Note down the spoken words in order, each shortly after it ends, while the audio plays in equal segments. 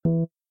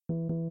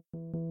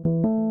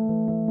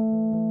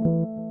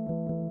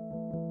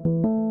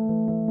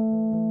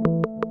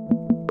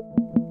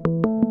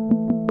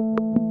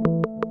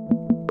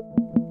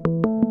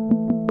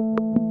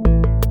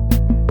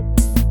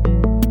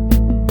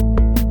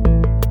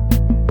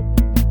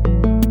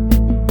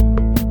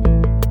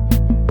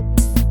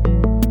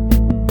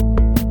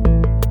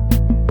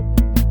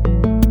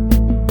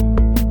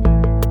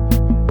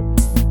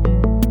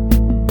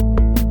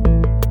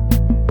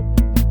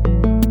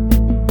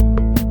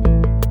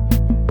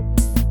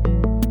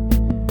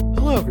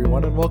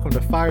everyone, and welcome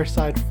to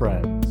Fireside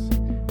Friends.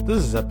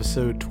 This is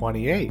episode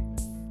 28.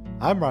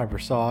 I'm Ryan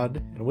Prasad,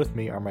 and with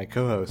me are my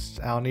co-hosts,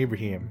 Alan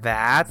Ibrahim.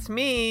 That's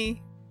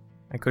me.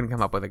 I couldn't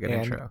come up with a good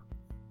intro.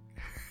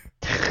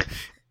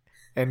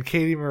 And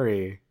Katie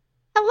Marie.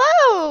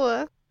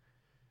 Hello!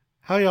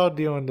 How y'all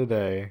doing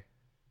today?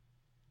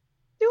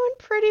 Doing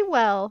pretty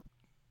well.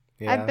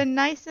 Yeah. I've been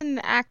nice and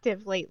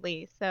active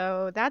lately,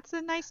 so that's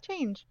a nice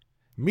change.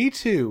 Me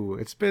too.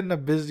 It's been a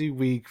busy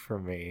week for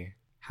me.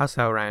 How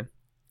so, Ryan?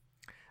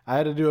 I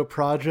had to do a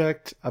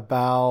project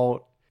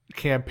about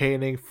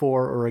campaigning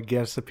for or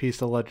against a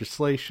piece of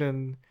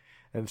legislation,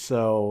 and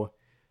so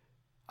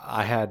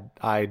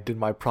I did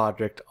my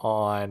project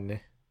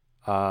on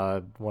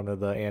one of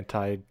the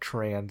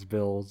anti-trans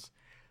bills.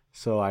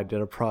 So I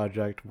did a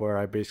project where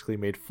I basically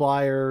made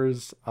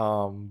flyers,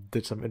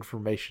 did some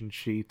information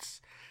sheets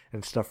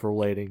and stuff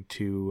relating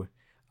to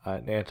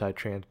an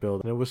anti-trans bill,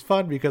 and it was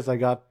fun because I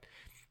got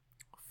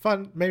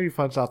maybe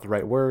fun's not the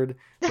right word,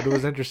 but it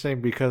was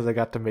interesting because I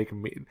got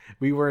to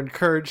we were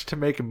encouraged to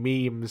make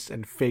memes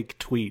and fake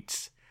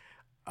tweets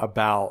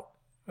about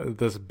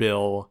this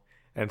bill,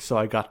 and so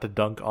I got to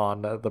dunk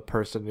on the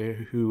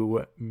person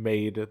who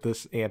made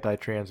this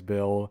anti-trans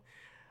bill.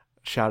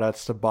 Shout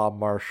outs to Bob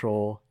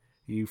Marshall,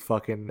 you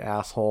fucking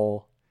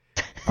asshole.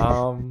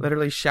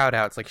 Literally shout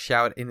outs, like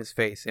shout in his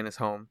face, in his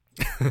home.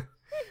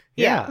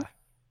 Yeah.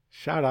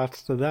 Shout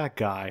outs to that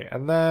guy.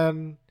 And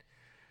then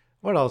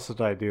what else did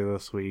I do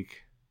this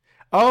week?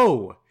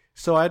 Oh,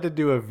 so I had to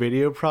do a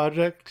video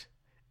project,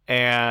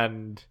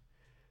 and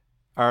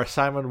our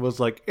assignment was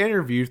like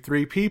interview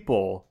 3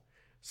 people.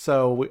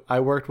 So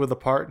I worked with a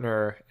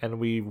partner, and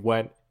we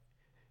went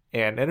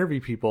and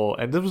interviewed people,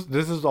 and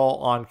this is all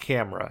on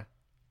camera.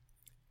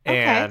 Okay.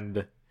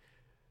 And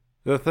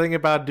the thing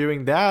about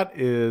doing that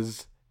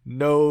is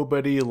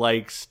nobody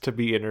likes to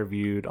be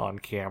interviewed on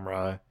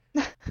camera.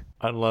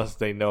 Unless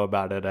they know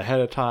about it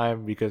ahead of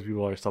time, because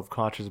people are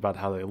self-conscious about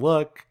how they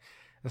look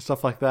and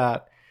stuff like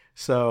that.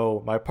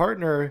 So my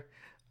partner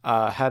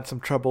had some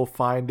trouble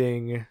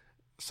finding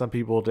some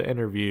people to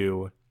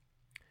interview.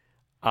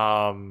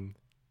 And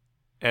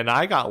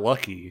I got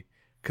lucky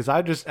because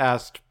I just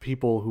asked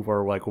people who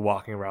were like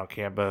walking around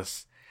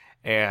campus,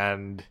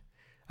 and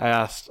I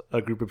asked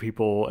a group of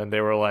people, and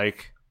they were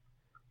like,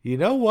 you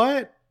know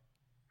what?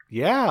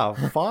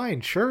 Yeah,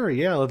 fine, sure,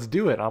 yeah, let's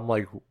do it. I'm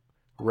like,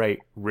 right,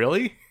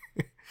 really?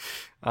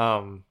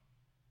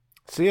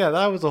 So yeah,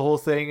 that was the whole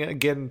thing,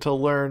 getting to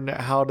learn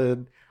how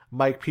to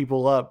mic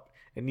people up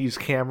and use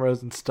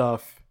cameras and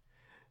stuff.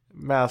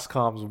 Mass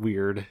comm's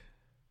weird.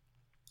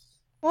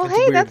 Well, It's hey,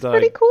 weird that's that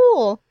pretty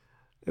cool.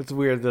 It's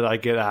weird that I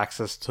get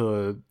access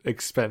to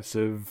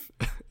expensive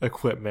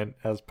equipment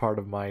as part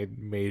of my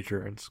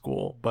major in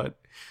school, but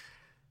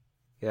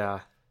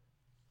yeah.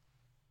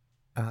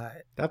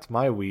 That's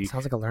my week.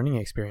 Sounds like a learning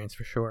experience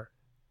for sure.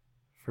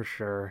 For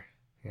sure,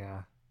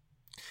 yeah.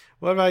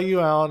 What about you,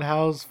 Alan?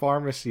 How's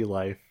pharmacy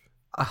life?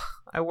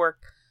 I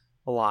work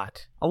a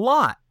lot.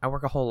 I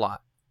work a whole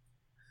lot.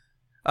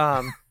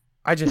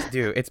 I just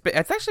do. It's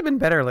actually been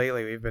better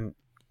lately. We've been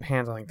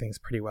handling things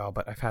pretty well,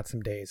 but I've had some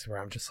days where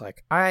I'm just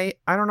like, I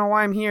don't know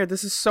why I'm here.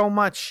 This is so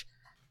much.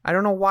 I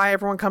don't know why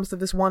everyone comes to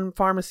this one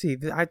pharmacy.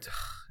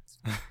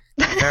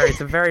 It's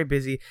a very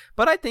busy.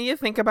 But I think you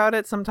think about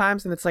it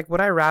sometimes, and it's like,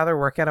 would I rather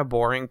work at a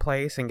boring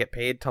place and get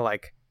paid to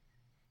like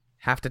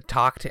have to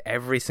talk to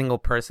every single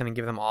person and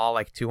give them all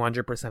like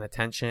 200%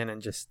 attention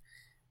and just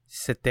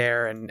sit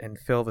there and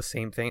feel the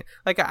same thing?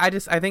 Like I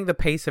think the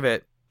pace of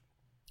it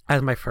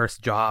as my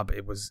first job,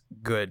 it was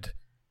good.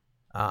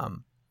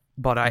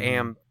 But I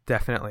am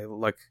definitely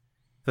like,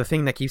 the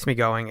thing that keeps me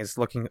going is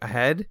looking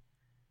ahead,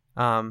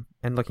 and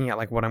looking at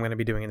like what I'm going to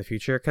be doing in the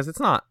future, because it's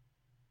not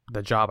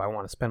the job I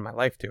want to spend my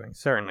life doing.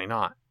 Certainly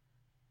not.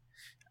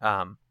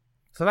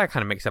 So that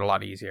kind of makes it a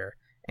lot easier,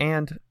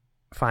 and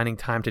finding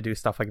time to do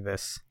stuff like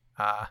this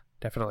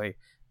definitely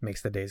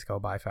makes the days go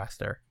by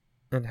faster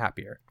and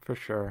happier. For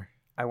sure.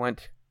 I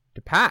went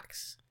to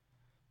PAX.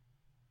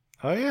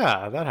 Oh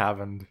yeah, that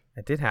happened.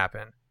 It did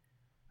happen.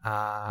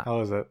 How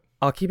was it?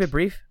 I'll keep it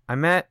brief. I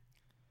met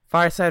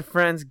Fireside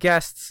Friends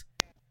guests,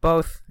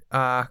 both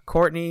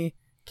Courtney,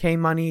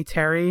 K-Money,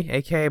 Terry,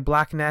 aka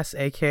Black Ness,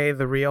 aka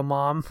the real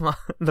mom,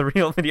 the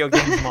real video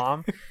games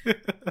mom.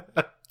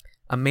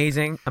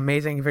 Amazing.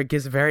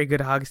 Gives very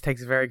good hugs,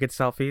 takes very good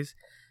selfies.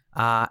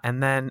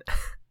 And then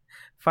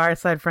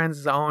Fireside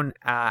Friends' own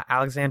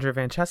Alexandra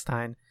Van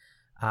Chestine,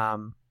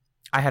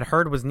 I had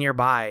heard was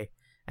nearby,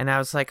 and I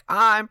was like,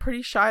 I'm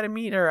pretty shy to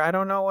meet her. I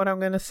don't know what I'm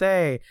going to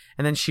say.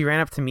 And then she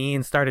ran up to me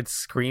and started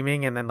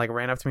screaming, and then like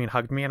ran up to me and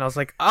hugged me, and I was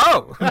like,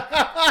 oh,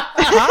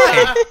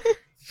 hi.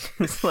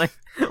 It's like,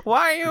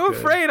 why are you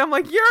afraid? I'm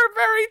like, you're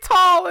very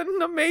tall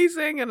and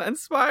amazing and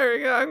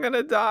inspiring. I'm going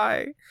to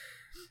die.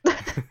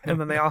 And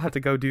then they all had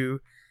to go do,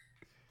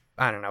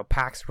 I don't know,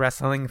 PAX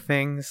wrestling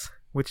things,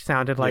 which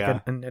sounded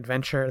like an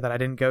adventure that I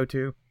didn't go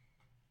to.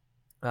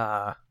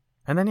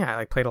 And then, I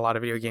like played a lot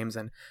of video games,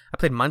 and I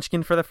played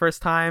Munchkin for the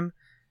first time,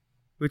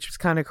 which was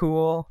kind of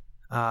cool.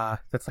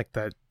 That's like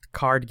the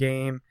card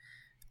game.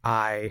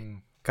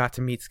 I Got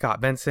to meet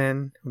Scott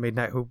Benson,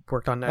 who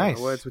worked on Night in Nice.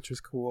 the Woods, which was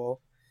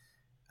cool.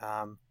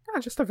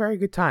 Just a very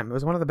good time. It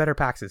was one of the better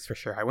PAXs for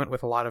sure. I went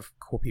with a lot of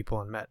cool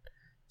people and met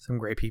some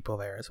great people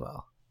there as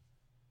well.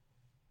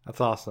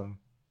 That's awesome.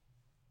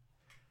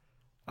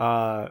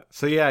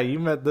 So yeah, you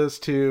met those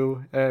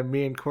two, and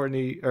me and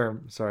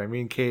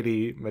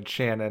Katie met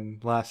Shannon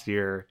last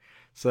year.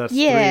 So that's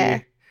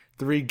Yeah.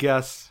 three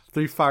guests,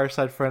 three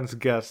Fireside Friends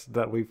guests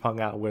that we've hung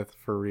out with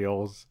for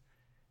reals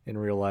in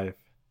real life.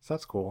 So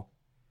that's cool.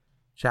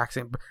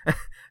 Jackson,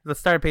 let's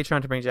start a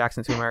Patreon to bring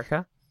Jackson to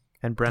America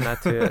and Brenna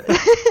to,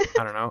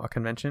 I don't know, a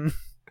convention.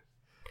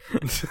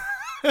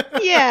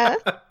 Yeah.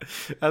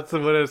 That's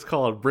what it's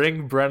called.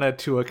 Bring Brenna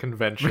to a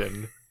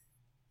convention.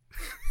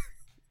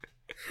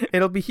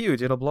 It'll be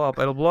huge. It'll blow up.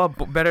 It'll blow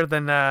up better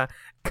than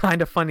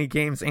Kind of Funny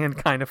Games and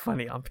Kind of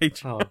Funny on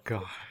Patreon. Oh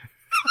god.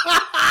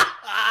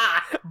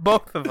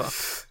 Both of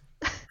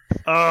them.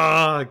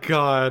 Oh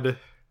god.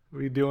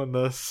 We doing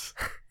this.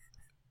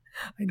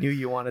 I knew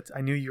you wanted to,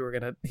 I knew you were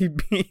gonna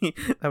be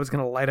that was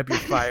gonna light up your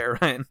fire,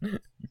 Ryan.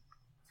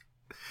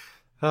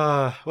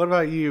 What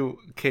about you,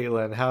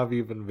 Caitlin? How have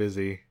you been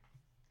busy?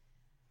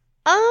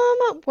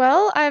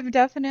 Well, I've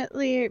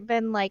definitely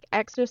been like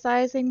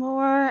exercising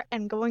more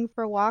and going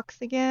for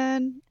walks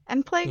again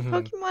and playing Mhm.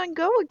 Pokemon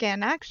Go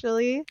again,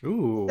 actually.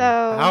 Ooh.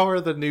 So- How are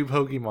the new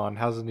Pokemon?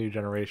 How's the new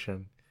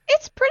generation?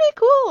 It's pretty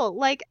cool.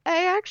 Like,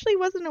 I actually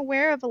wasn't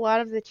aware of a lot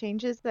of the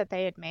changes that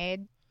they had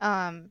made.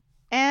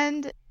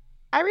 And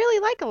I really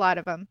like a lot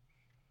of them.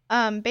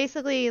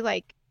 Basically,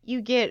 like,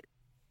 you get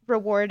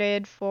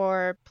rewarded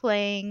for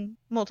playing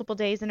multiple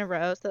days in a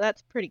row, so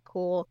that's pretty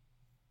cool.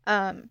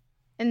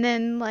 And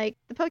then, like,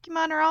 the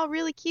Pokemon are all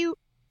really cute,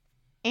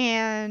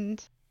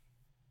 and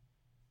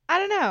I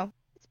don't know.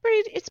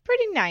 It's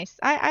pretty nice.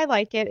 I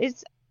like it.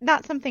 It's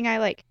not something I,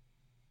 like,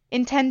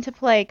 intend to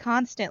play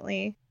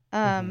constantly.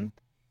 Mhm.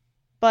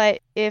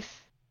 But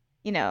if,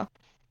 you know,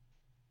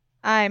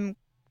 I'm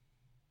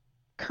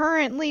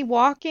currently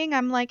walking,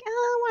 I'm like,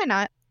 why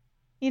not?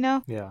 You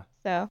know? Yeah.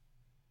 So,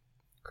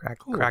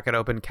 Cool. Crack it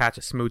open, catch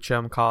a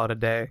smoochum, call it a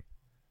day.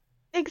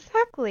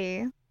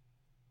 exactly.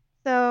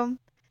 So,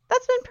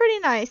 that's been pretty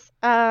nice.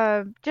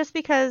 Just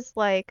because,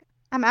 like,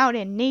 I'm out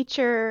in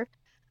nature.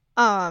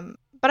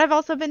 But I've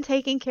also been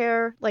taking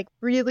care, like,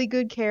 really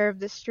good care of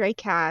this stray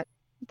cat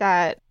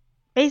that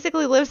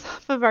basically lives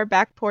off of our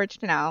back porch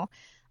now.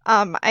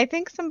 I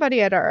think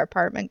somebody at our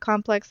apartment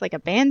complex, like,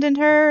 abandoned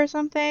her or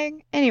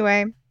something.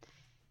 Anyway,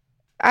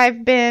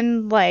 I've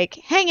been, like,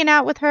 hanging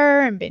out with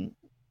her and been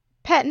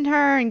petting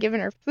her and giving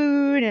her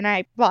food, and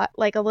I bought,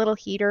 like, a little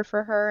heater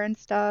for her and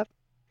stuff.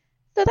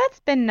 So that's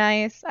been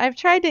nice. I've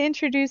tried to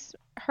introduce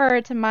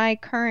her to my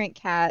current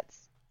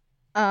cats.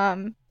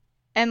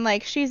 And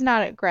like she's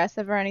not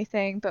aggressive or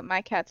anything, but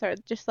my cats are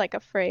just like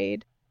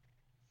afraid.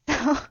 So,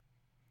 but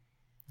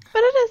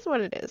it is what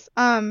it is.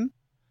 And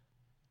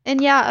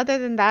yeah, other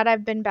than that,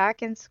 I've been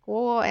back in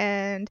school,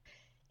 and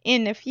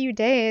in a few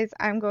days,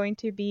 I'm going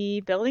to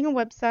be building a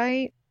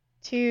website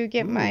to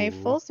get my Ooh.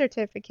 full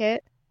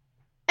certificate.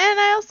 And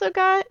I also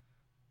got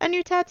a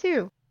new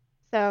tattoo.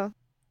 So,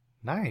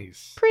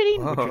 Nice. pretty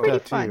Whoa. What'd you pretty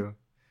tattoo?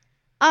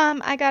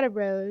 fun. I got a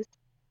rose.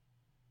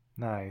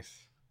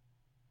 Nice.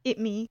 It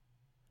me.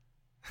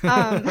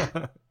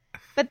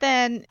 But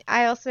then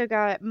I also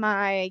got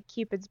my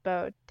Cupid's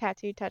bow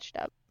tattoo touched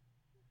up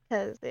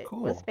because it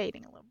was Cool.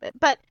 fading a little bit.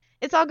 But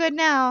it's all good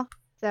now,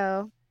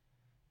 so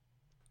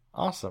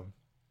Awesome.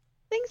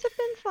 things have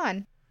been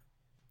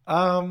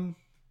fun.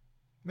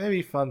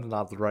 Maybe fun's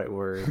not the right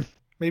word.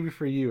 Maybe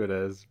for you it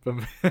is, but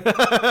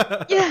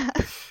Yeah,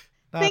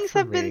 not things for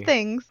have been me.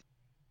 things.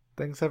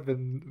 Things have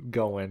been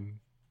going,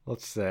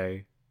 let's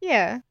say.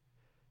 Yeah.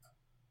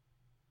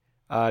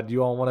 Do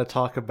you all want to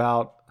talk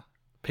about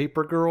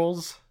Paper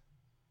Girls?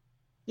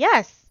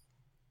 Yes.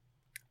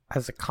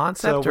 As a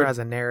concept So or we're- as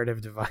a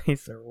narrative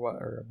device or what,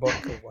 or a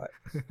book or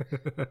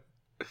what?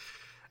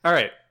 All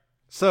right.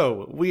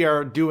 So we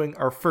are doing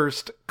our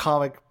first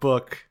comic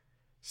book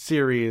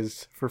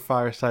series for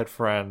Fireside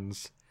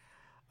Friends.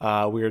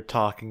 We are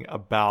talking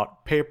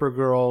about Paper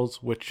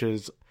Girls, which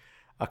is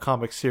a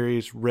comic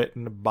series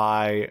written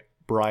by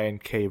Brian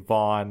K.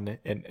 Vaughan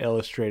and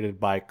illustrated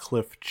by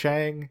Cliff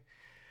Chang.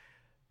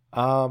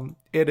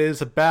 It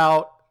is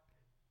about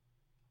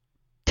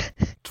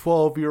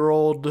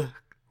 12-year-old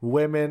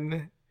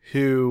women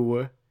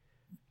who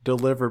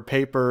deliver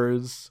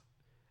papers.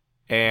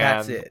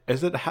 And That's it.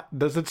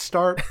 Does it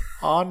start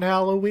on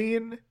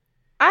Halloween?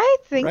 I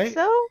think Right?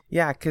 so.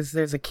 Yeah, because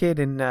there's a kid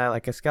in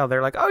like a skull.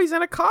 They're like, oh, he's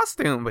in a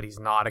costume, but he's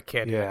not a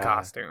kid in Yeah. a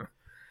costume.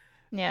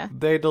 Yeah.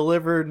 They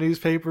deliver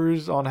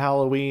newspapers on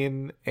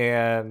Halloween,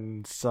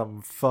 and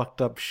some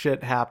fucked up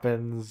shit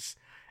happens,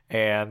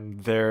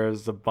 and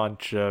there's a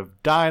bunch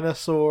of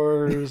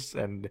dinosaurs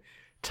and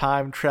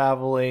time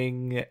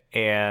traveling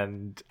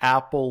and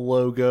Apple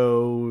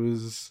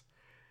logos.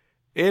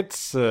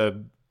 It's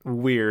a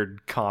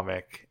weird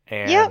comic,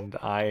 and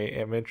I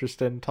am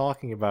interested in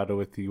talking about it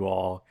with you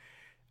all.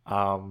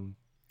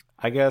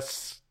 I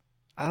guess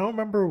I don't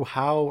remember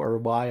how or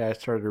why I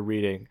started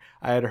reading.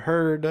 I had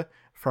heard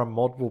from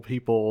multiple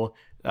people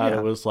that it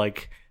Yeah. was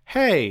like,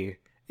 "Hey,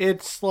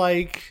 it's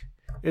like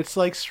it's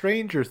like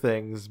Stranger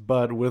Things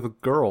but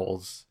with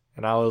girls."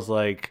 And I was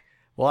like,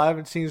 "Well, I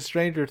haven't seen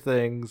Stranger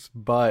Things,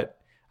 but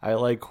I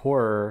like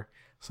horror,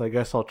 so I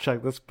guess I'll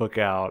check this book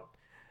out."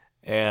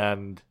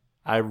 And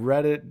I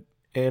read it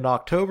in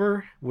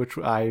October, which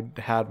I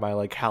had my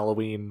like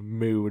Halloween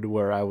mood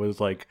where I was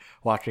like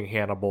watching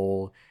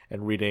Hannibal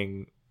and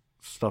reading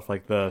stuff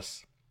like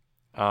this.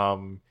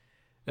 Um,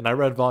 and I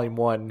read volume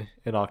one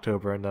in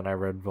October, and then I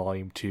read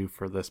volume two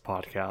for this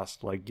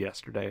podcast like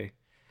yesterday.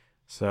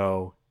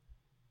 So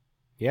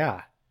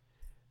yeah,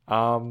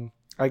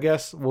 I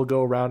guess we'll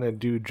go around and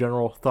do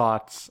general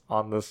thoughts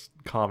on this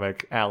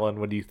comic. Alan,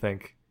 what do you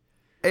think?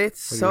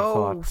 It's What are your so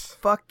thoughts?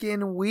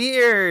 fucking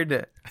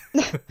weird.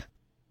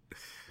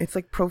 It's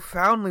like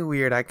profoundly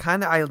weird. I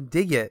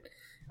dig it.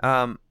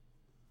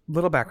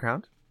 Little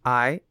background.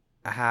 I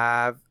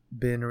have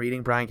been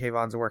reading Brian K.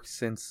 Vaughan's work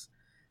since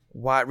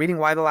reading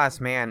Y the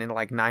Last Man in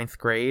like ninth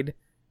grade.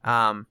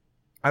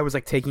 I was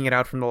like taking it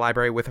out from the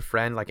library with a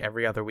friend like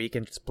every other week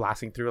and just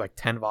blasting through like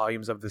 10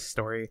 volumes of this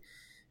story.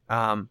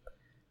 And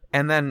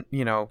then,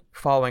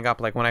 following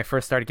up, like when I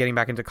first started getting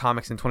back into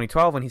comics in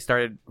 2012, when he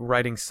started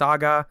writing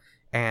Saga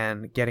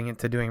and getting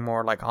into doing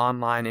more like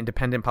online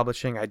independent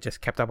publishing, I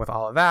just kept up with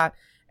all of that.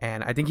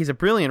 And I think he's a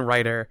brilliant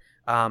writer.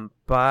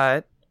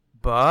 But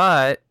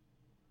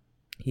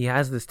he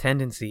has this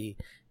tendency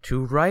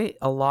to write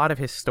a lot of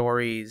his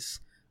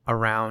stories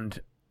around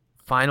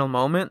final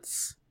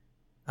moments,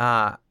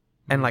 and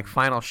like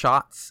final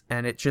shots.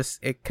 And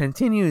it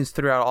continues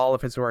throughout all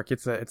of his work.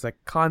 It's a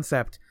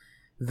concept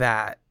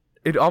that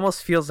it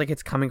almost feels like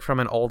it's coming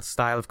from an old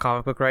style of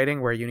comic book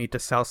writing where you need to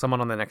sell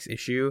someone on the next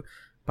issue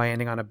by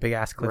ending on a big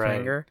ass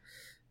cliffhanger. Right.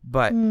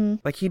 But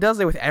like he does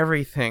it with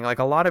everything. Like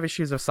a lot of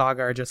issues of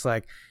Saga are just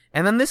like,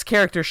 and then this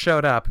character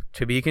showed up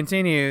to be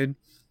continued.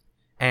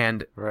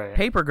 And Right.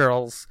 Paper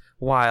Girls,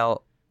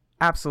 while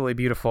absolutely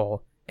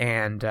beautiful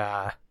and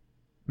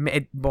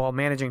while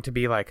managing to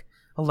be like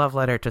a love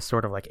letter to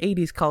sort of like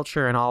 80s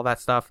culture and all that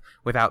stuff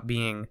without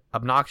being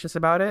obnoxious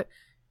about it,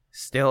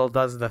 still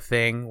does the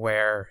thing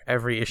where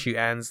every issue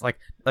ends like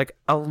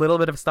a little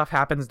bit of stuff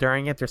happens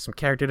during it. There's some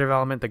character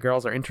development, the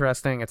girls are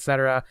interesting,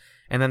 etc.,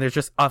 and then there's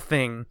just a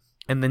thing,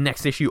 and the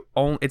next issue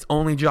its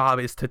only job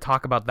is to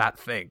talk about that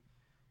thing,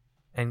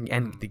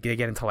 and they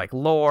get into like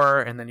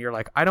lore, and then you're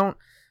like,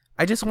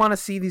 I just want to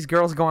see these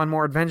girls go on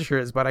more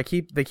adventures, but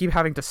they keep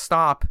having to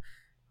stop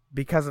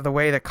because of the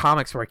way that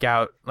comics work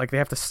out. Like they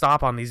have to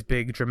stop on these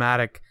big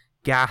dramatic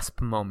gasp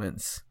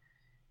moments.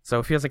 So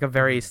it feels like a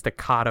very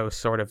staccato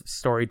sort of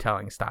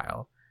storytelling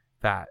style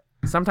that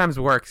sometimes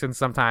works and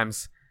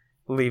sometimes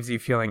leaves you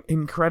feeling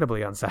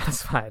incredibly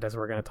unsatisfied, as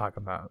we're going to talk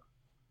about.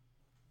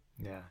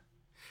 Yeah.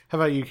 How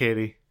about you,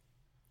 Katie?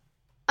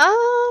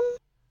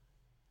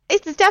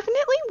 It's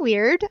definitely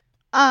weird.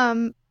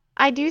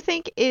 I do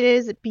think it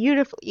is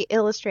beautifully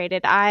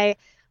illustrated. I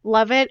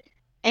love it.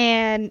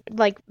 And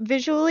like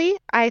visually,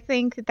 I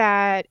think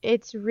that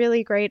it's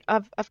really great.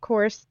 Of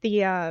course,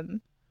 the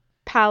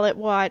palette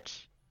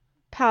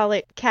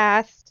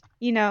cast,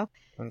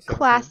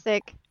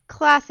 2017.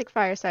 classic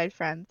Fireside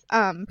Friends.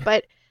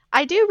 But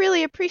I do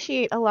really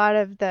appreciate a lot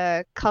of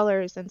the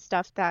colors and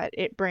stuff that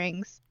it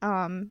brings.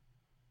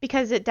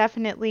 Because it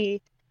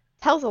definitely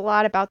tells a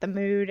lot about the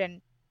mood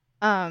and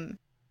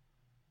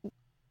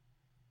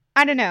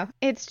I don't know.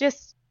 It's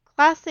just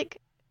classic,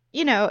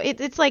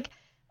 it's like,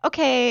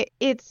 okay,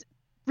 it's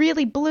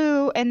really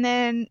blue and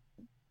then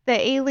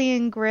the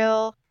alien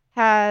grill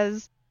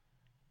has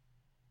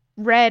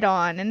red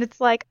on and it's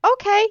like,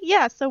 okay,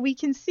 yeah, so we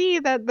can see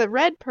that the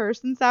red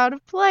person's out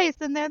of place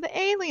and they're the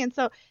alien.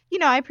 So,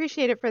 I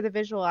appreciate it for the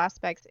visual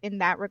aspects in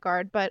that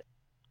regard, but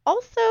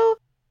also,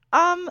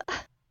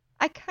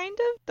 I kind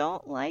of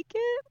don't like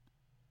it.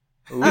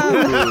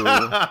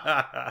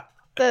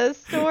 The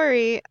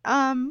story.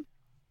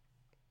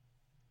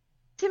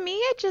 To me,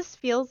 it just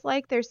feels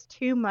like there's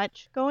too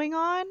much going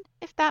on,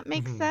 if that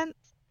makes sense.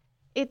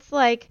 It's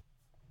like,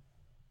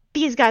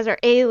 these guys are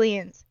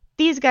aliens.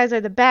 These guys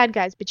are the bad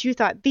guys, but you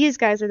thought these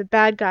guys are the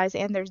bad guys,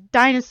 and there's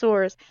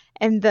dinosaurs,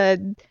 and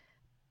the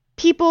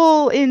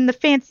people in the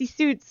fancy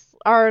suits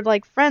are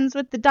like friends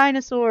with the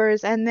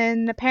dinosaurs, and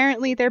then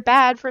apparently they're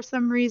bad for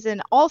some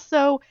reason.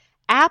 Also,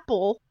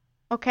 Apple,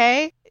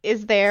 okay,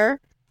 is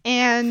there,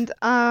 and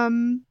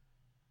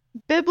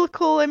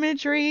biblical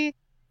imagery,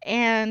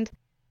 and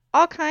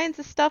all kinds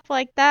of stuff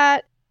like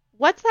that.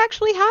 What's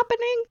actually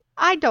happening?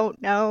 I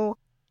don't know.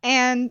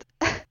 And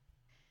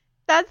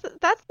that's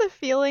the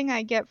feeling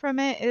I get from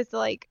it, is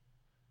like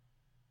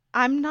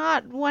I'm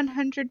not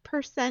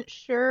 100%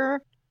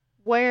 sure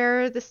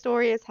where the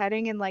story is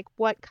heading and like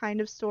what kind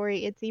of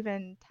story it's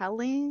even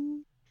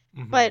telling.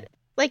 But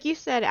like you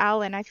said,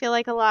 Alan, I feel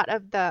like a lot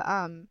of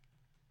the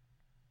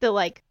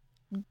like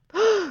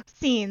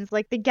scenes,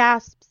 like the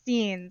gasp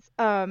scenes,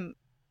 kind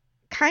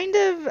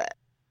of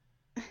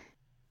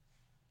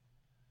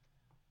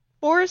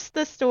force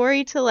the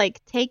story to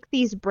like take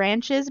these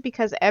branches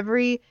because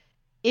every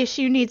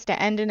issue needs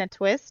to end in a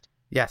twist.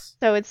 Yes.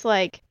 So it's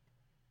like,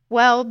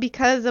 well,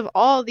 because of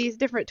all these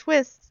different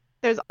twists,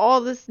 there's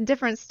all this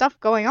different stuff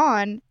going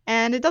on,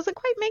 and it doesn't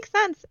quite make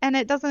sense, and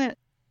it doesn't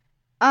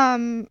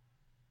um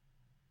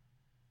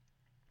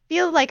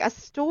feel like a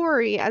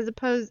story as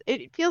opposed.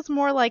 It feels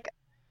more like,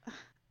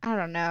 I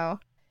don't know.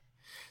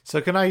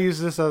 So can I use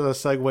this as a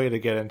segue to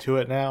get into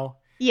it now?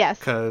 Yes.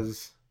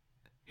 Because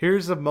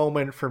here's a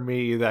moment for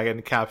me that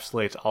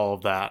encapsulates all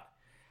of that.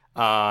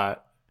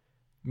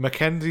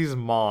 Mackenzie's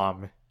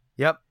mom,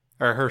 Yep.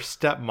 or her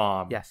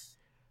stepmom. Yes.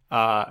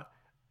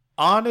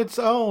 On its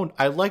own,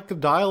 I like the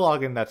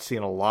dialogue in that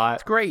scene a lot.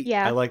 It's great.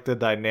 Yeah. I like the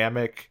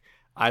dynamic.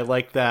 I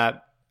like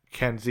that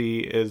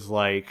Kenzie is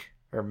like,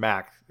 or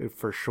Mac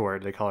for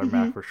short. They call her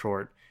Mac for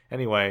short.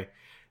 Anyway,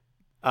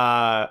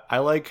 I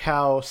like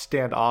how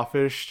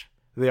standoffish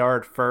they are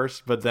at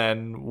first, but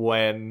then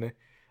when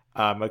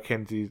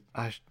Mackenzie,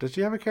 does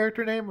she have a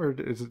character name, or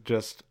is it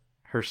just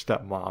her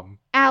stepmom?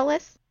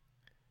 Alice,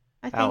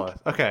 I think. Alice.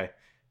 Okay.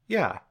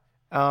 Yeah.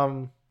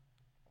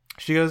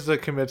 She goes to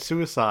commit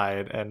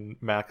suicide, and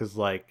Mac is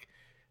like,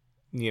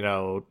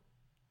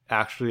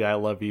 actually, I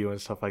love you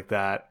and stuff like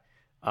that.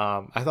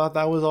 I thought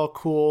that was all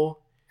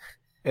cool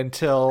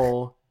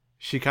until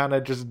she kind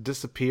of just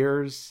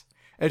disappears.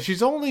 And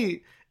she's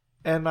only,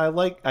 and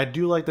I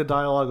do like the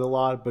dialogue a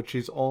lot, but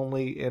she's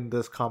only in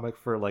this comic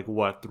for like,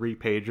 what, 3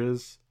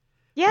 pages?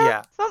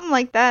 Yeah, something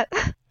like that.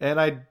 And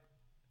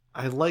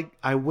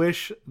I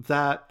wish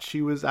that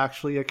she was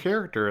actually a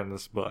character in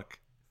this book.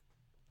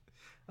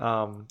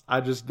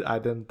 I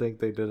didn't think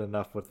they did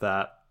enough with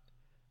that.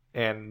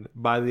 And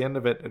by the end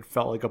of it, it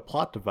felt like a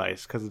plot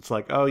device, because it's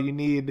like, oh, you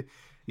need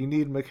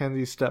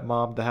Mackenzie's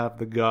stepmom to have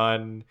the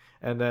gun,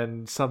 and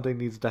then something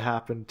needs to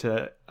happen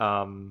to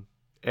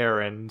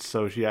Erin,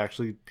 so she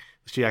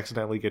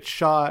accidentally gets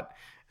shot,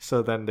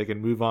 so then they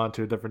can move on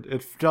to a different.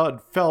 It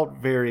felt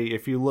very,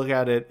 if you look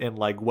at it in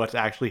like what's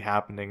actually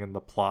happening in the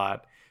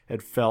plot,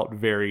 it felt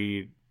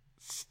very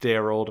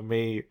sterile to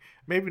me.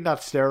 Maybe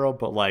not sterile,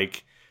 but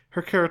like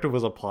her character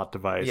was a plot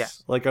device. Yeah.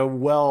 Like a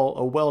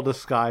well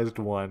disguised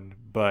one,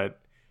 but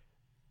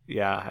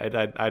yeah,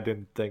 I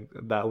didn't think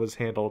that was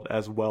handled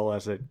as well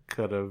as it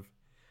could have.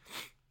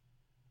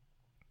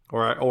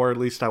 Or at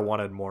least I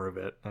wanted more of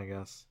it, I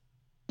guess.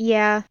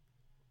 Yeah.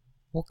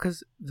 Well,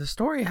 because the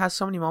story has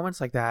so many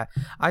moments like that.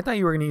 I thought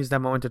you were going to use that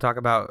moment to talk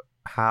about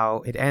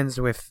how it ends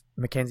with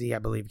Mackenzie, I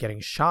believe, getting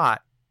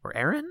shot. Or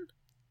Erin?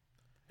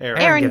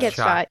 Erin gets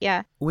shot,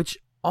 yeah. Which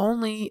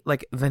only,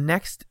 like, the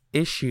next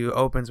issue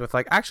opens with,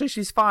 like, actually,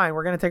 she's fine.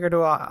 We're going to take her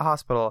to a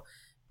hospital.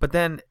 But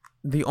then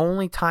the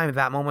only time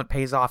that moment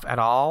pays off at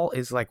all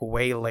is, like,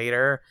 way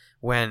later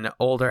when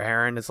older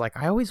Erin is like,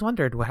 I always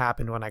wondered what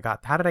happened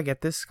how did I get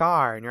this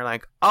scar? And you're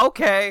like,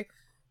 okay.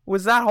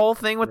 Was that whole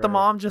thing with the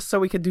mom just so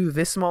we could do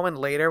this moment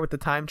later with the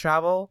time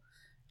travel?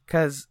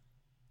 Because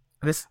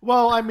this...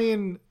 Well, I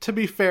mean, to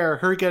be fair,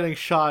 her getting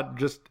shot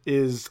just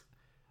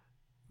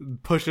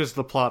pushes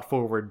the plot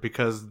forward,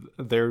 because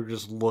they're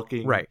just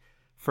looking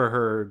for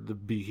her to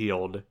be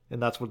healed. And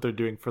that's what they're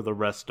doing for the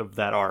rest of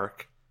that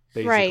arc,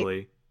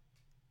 basically.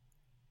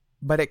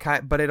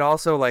 Right. But it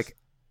also, like,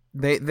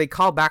 they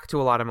call back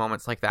to a lot of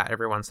moments like that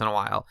every once in a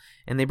while.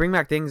 And they bring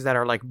back things that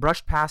are, like,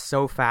 brushed past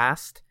so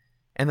fast.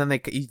 And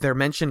then they're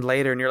mentioned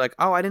later, and you're like,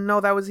 oh, I didn't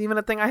know that was even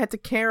a thing I had to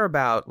care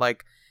about.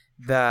 Like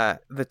the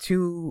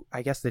two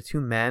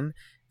men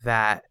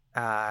that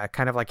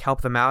kind of like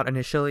help them out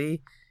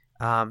initially.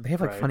 They have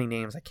like funny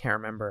names, I can't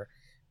remember,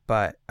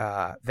 but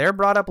they're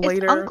brought up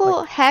later.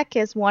 Uncle Heck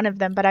is one of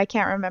them, but I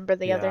can't remember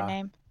the other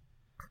name.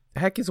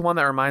 Heck is one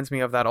that reminds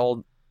me of that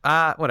old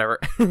whatever.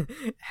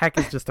 Heck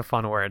is just a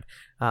fun word.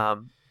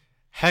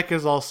 Heck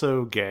is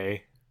also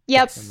gay.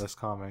 Yep. In this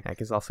comic. Heck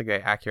is also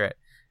gay. Accurate.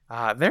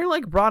 They're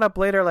like brought up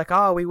later, like,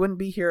 oh, we wouldn't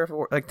be here if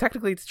like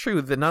technically it's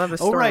true that none of the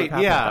story. Oh right,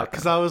 yeah,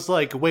 because I was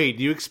like, wait,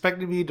 you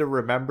expected me to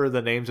remember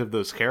the names of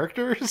those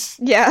characters?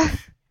 Yeah.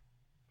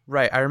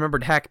 Right, I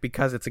remembered Heck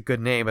because it's a good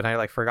name, and I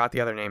like forgot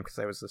the other name because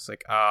I was just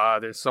like,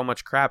 there's so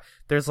much crap.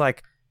 I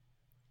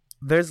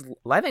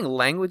think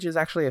language is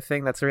actually a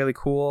thing that's really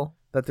cool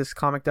that this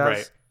comic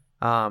does.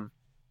 Right.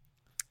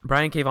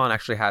 Brian K. Vaughan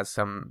actually has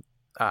some.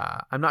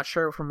 I'm not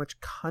sure from which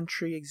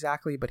country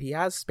exactly, but he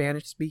has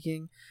Spanish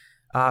speaking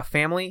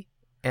family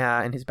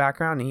in his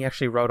background, and he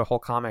actually wrote a whole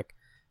comic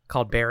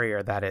called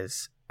Barrier that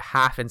is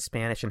half in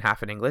Spanish and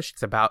half in English.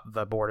 It's about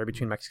the border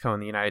between Mexico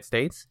and the United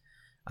States.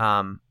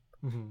 And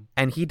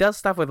he does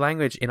stuff with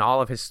language in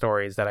all of his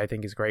stories that I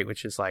think is great,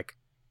 which is like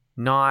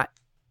not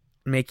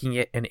making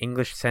it an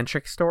English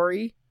centric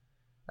story,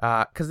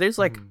 because there's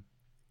like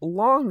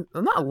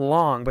not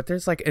long, but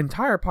there's like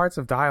entire parts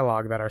of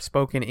dialogue that are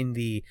spoken in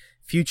the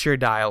future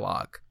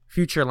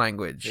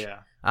language.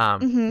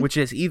 Which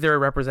is either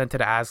represented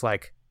as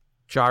like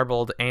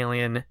jarbled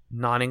alien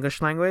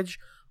non-English language,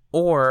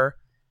 or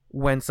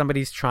when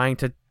somebody's trying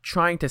to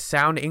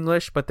sound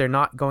English but they're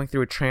not going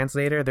through a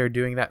translator, they're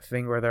doing that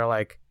thing where they're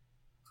like,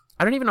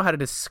 I don't even know how to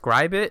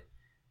describe it,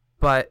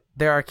 but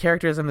there are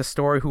characters in the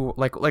story who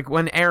like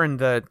when Erin,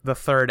 the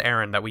third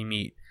Erin that we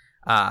meet,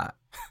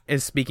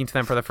 is speaking to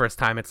them for the first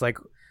time, it's like,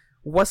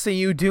 what's a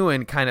you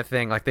doing kind of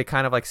thing. Like they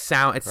kind of like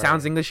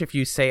sounds English if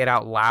you say it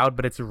out loud,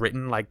 but it's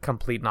written like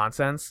complete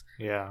nonsense.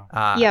 Yeah.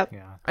 Yep.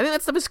 Yeah. I think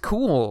that stuff is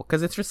cool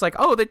because it's just like,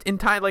 oh, that in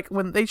time, like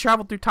when they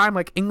traveled through time,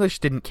 like English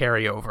didn't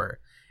carry over,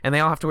 and they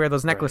all have to wear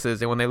those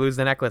necklaces, and when they lose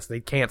the necklace,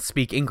 they can't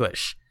speak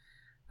English,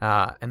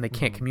 and they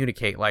can't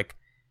communicate. Like,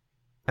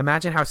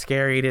 imagine how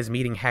scary it is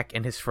meeting Heck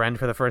and his friend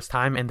for the first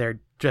time, and they're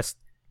just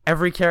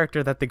every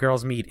character that the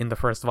girls meet in the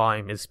first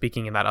volume is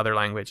speaking in that other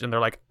language, and they're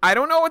like, I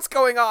don't know what's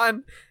going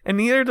on, and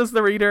neither does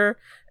the reader.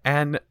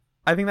 And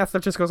I think that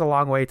stuff just goes a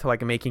long way to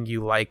like making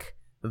you like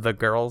the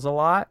girls a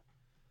lot.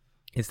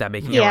 Is that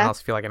making everyone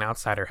else feel like an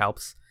outsider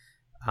helps?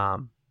 But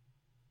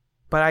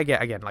I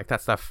get, again, like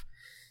that stuff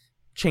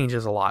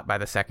changes a lot by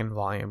the second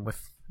volume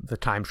with the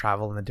time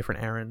travel and the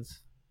different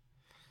errands.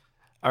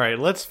 All right,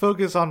 let's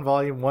focus on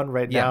volume 1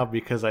 right now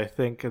because I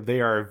think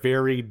they are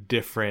very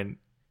different.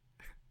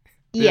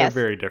 They're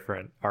very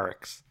different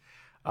arcs.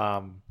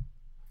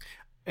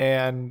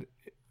 And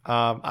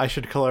I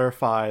should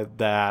clarify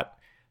that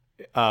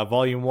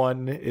volume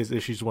 1 is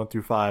issues 1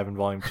 through 5 and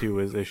volume 2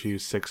 is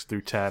issues 6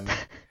 through 10.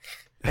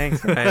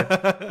 Thanks, man.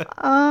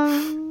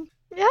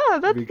 Yeah,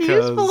 that's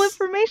useful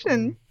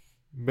information.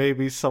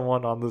 Maybe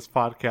someone on this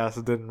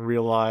podcast didn't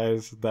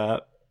realize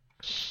that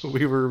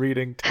we were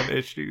reading 10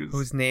 issues.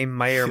 Whose name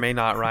may or may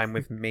not rhyme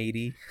with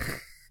matey.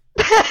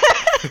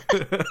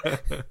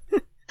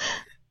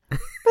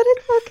 But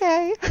it's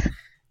okay.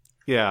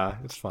 Yeah,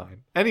 it's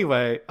fine.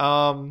 Anyway,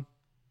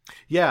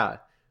 yeah.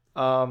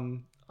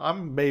 I'm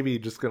maybe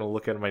just gonna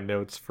look at my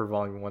notes for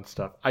volume 1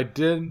 stuff. I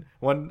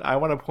want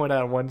to point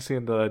out one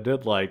scene that I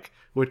did like,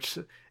 which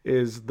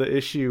is the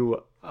issue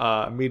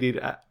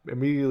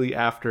immediately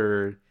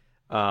after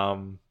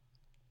Aaron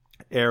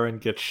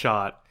gets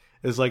shot.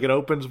 Is like it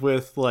opens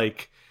with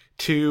like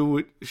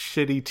 2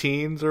 shitty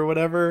teens or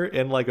whatever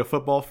in like a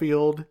football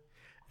field,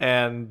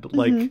 and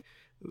like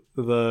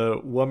the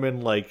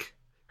woman, like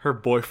her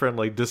boyfriend,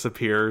 like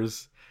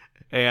disappears,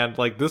 and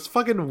like this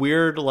fucking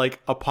weird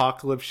like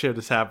apocalypse shit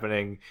is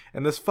happening,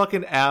 and this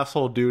fucking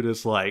asshole dude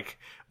is like,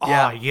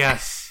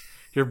 yes,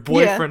 your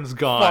boyfriend's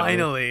gone,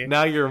 finally,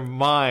 now you're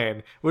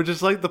mine, which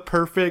is like the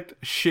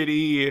perfect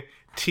shitty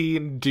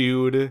teen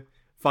dude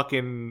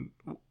fucking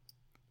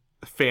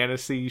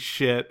fantasy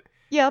shit.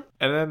 Yep.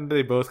 And then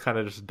they both kind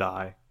of just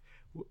die.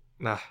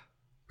 Nah.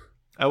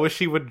 I wish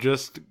he would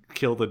just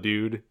kill the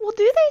dude. Well,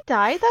 do they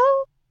die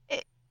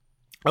though?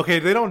 Okay,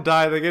 they don't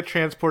die. They get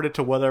transported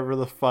to whatever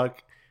the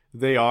fuck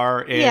they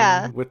are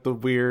in with the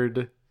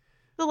weird...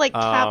 The, like,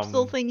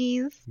 capsule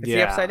thingies. It's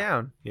the Upside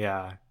Down.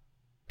 Yeah.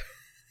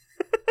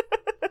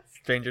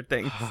 Stranger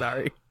Things,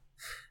 sorry.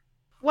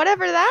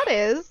 Whatever that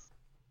is.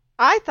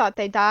 I thought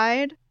they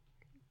died.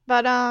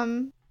 But,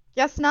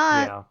 guess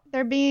not. Yeah.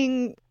 They're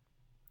being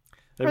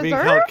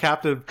held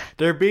captive.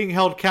 They're being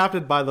held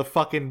captive by the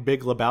fucking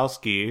Big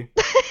Lebowski.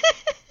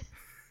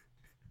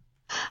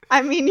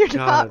 I mean, you're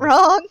not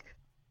wrong.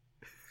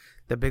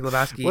 The Big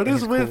Lebowski and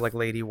his cool, like,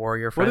 lady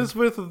warrior friend. What is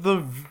with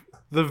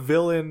the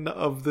villain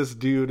of this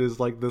dude is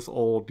like this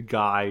old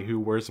guy who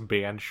wears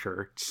band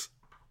shirts?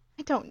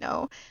 I don't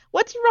know.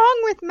 What's wrong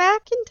with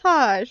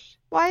Macintosh?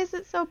 Why is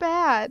it so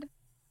bad?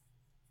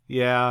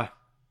 Yeah.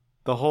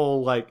 The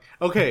whole, like...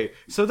 Okay,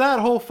 so that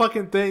whole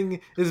fucking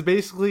thing is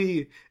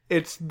basically...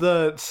 It's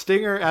the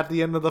stinger at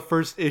the end of the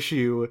first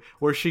issue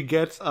where she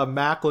gets a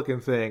Mac-looking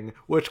thing,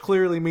 which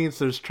clearly means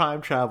there's time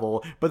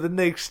travel, but then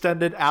they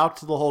extend it out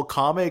to the whole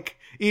comic,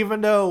 even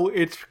though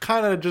it's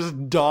kind of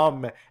just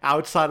dumb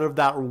outside of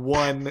that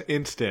one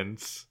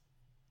instance.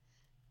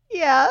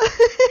 Yeah.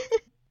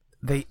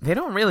 They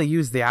don't really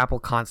use the Apple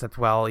concept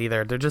well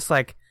either. They're just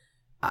like...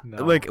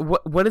 No. Like,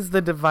 what is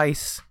the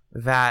device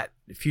that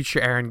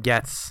future Aaron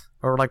gets...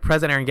 Or like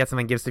present Aaron gets them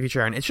and gives to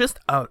future Aaron. It's just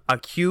a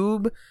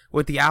cube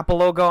with the Apple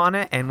logo on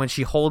it, and when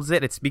she holds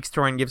it, it speaks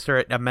to her and gives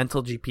her a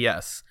mental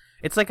GPS.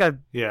 It's like a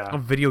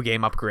video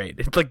game upgrade.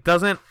 It like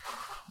doesn't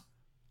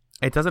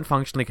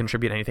functionally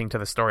contribute anything to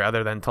the story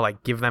other than to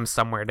like give them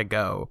somewhere to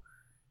go.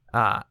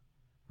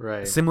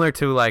 Right. Similar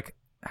to like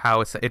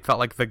how it felt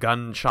like the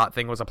gunshot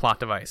thing was a plot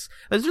device.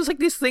 There's just like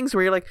these things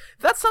where you're like,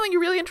 that's something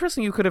really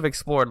interesting you could have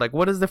explored. Like,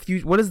 what does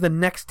the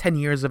next 10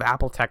 years of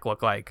Apple tech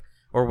look like?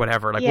 Or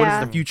whatever. Like, what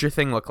does the future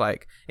thing look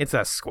like? It's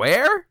a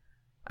square?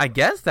 I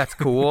guess that's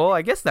cool.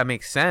 I guess that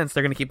makes sense.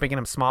 They're going to keep making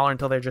them smaller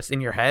until they're just in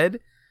your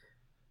head.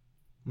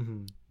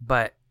 Mm-hmm.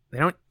 But they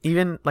don't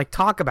even, like,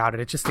 talk about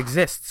it. It just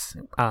exists.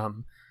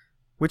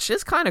 Which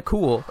is kind of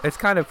cool. It's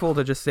kind of cool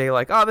to just say,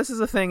 like, oh, this is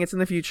a thing. It's in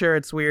the future.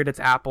 It's weird. It's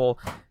Apple.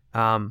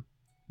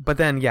 But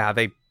then, yeah,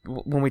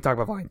 when we talk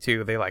about Volume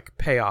 2, they, like,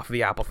 pay off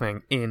the Apple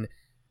thing in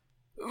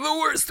the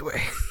worst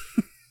way.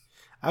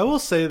 I will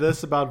say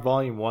this about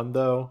Volume 1,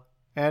 though.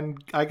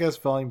 And I guess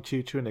Volume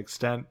 2 to an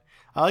extent.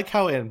 I like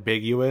how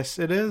ambiguous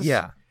it is.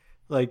 Yeah.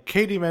 Like,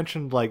 Katie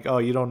mentioned, like, oh,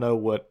 you don't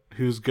know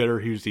who's good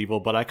or who's evil,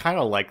 but I kind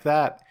of like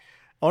that.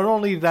 Not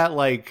only that,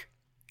 like,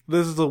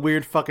 this is a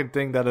weird fucking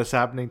thing that is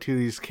happening to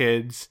these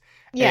kids.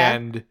 Yeah.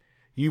 And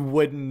you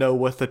wouldn't know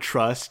what to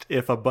trust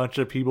if a bunch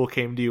of people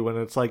came to you and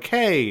it's like,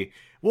 hey,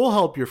 we'll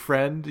help your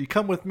friend. You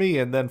come with me.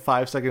 And then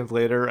 5 seconds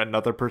later,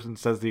 another person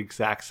says the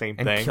exact same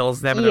and thing.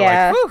 kills them, and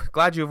Yeah. they're like, whew,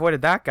 glad you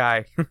avoided that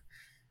guy.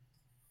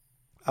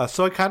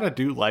 So I kind of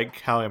do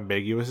like how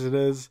ambiguous it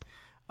is.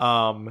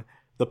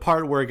 The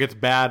part where it gets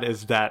bad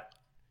is that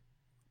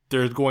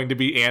there's going to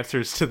be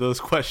answers to those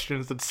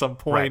questions at some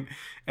point,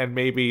 and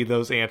maybe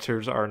those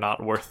answers are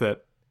not worth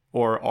it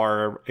or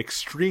are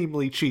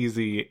extremely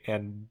cheesy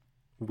and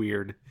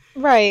weird.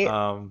 Right.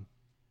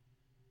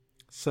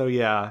 So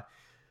yeah.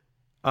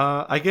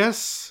 I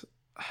guess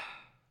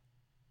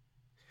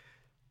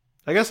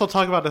I'll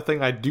talk about the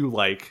thing I do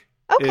like.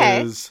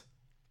 Okay. Is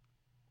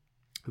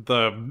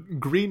the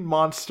green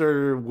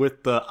monster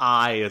with the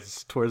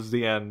eyes towards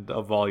the end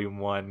of volume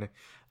 1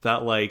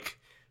 that like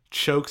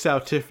chokes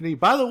out Tiffany.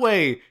 By the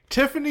way,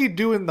 Tiffany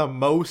doing the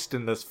most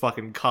in this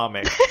fucking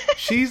comic.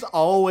 She's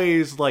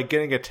always like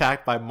getting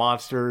attacked by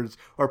monsters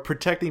or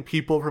protecting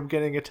people from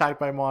getting attacked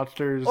by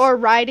monsters Or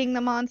riding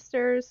the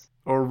monsters.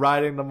 or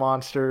riding the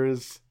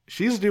monsters.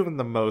 She's doing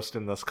the most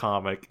in this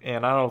comic,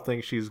 and I don't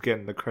think she's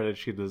getting the credit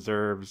she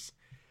deserves.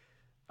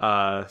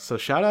 So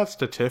shout outs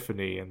to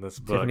Tiffany in this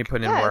book. Tiffany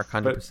putting in Yes. work,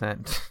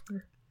 100%.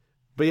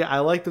 But yeah, I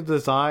like the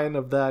design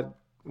of that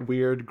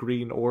weird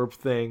green orb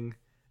thing,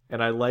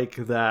 and I like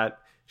that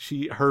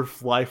her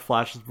life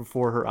flashes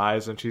before her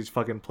eyes and she's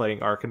fucking playing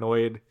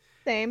Arkanoid.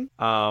 Same.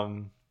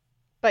 Um,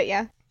 But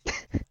yeah.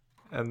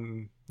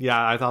 and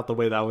yeah, I thought the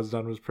way that was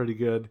done was pretty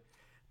good.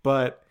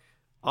 But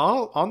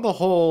on the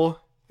whole,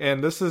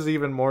 and this is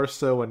even more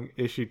so in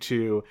issue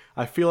 2,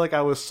 I feel like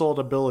I was sold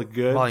a bill of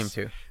goods. Volume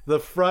 2.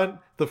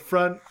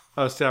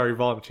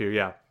 Volume 2,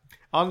 yeah.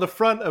 On the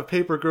front of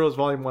Paper Girls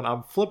Volume 1,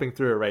 I'm flipping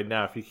through it right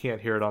now if you can't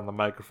hear it on the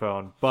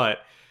microphone, but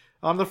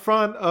on the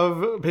front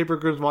of Paper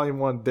Girls Volume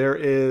 1, there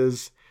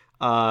is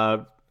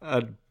a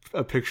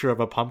picture of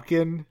a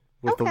pumpkin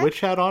with the Okay. witch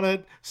hat on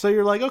it. So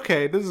you're like,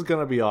 okay, this is going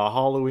to be a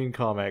Halloween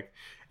comic.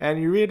 And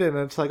you read it and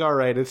it's like, all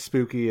right, it's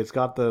spooky. It's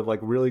got the like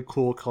really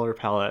cool color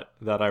palette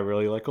that I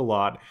really like a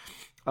lot.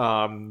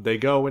 They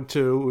go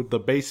into the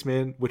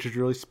basement, which is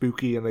really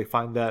spooky, and they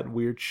find that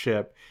weird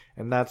ship,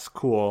 and that's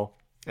cool.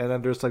 And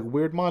then there's like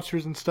weird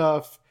monsters and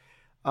stuff.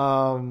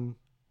 And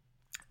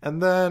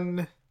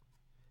then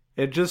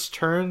it just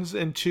turns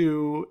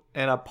into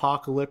an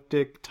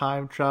apocalyptic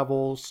time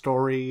travel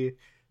story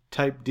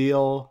type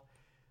deal.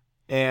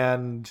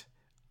 And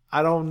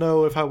I don't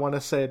know if I want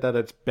to say that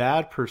it's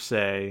bad per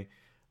se,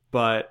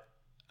 but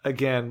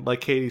again,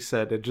 like Katie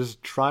said, it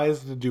just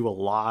tries to do a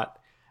lot,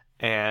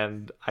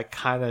 and I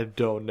kind of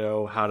don't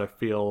know how to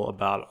feel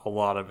about a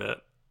lot of it.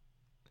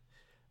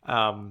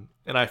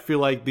 And I feel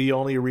like the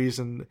only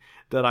reason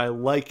that I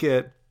like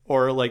it,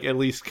 or like at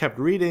least kept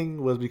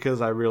reading, was because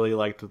I really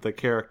liked the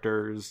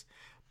characters,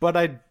 but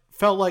I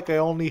felt like I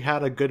only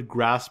had a good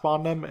grasp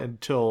on them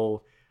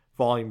until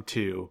Volume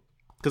 2.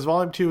 Because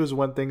Volume 2 is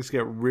when things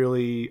get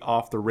really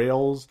off the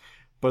rails,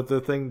 but the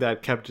thing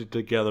that kept it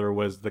together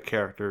was the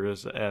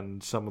characters,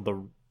 and some of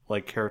the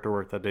like character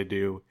work that they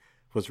do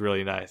was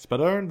really nice.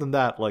 But other than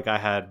that, like I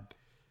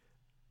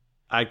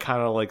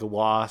kind of like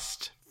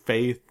lost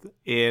faith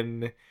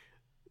in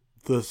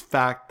the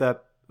fact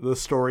that the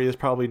story is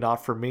probably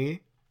not for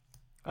me.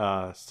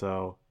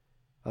 So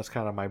that's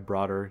kind of my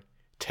broader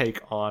take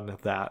on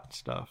that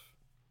stuff.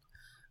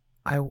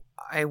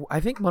 I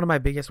think one of my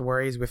biggest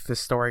worries with this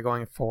story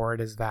going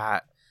forward is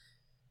that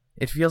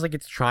it feels like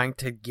it's trying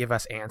to give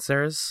us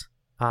answers.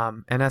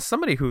 And as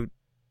somebody who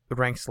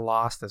ranks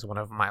Lost as one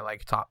of my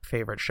like top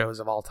favorite shows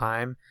of all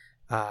time,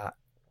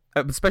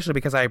 especially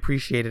because I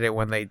appreciated it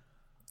when they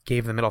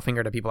gave the middle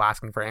finger to people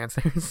asking for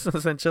answers,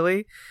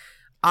 essentially,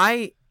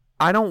 I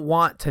don't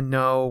want to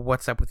know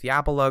what's up with the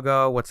Apple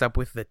logo, what's up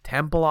with the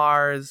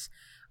Templars.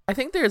 I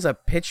think there's a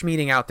pitch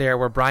meeting out there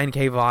where Brian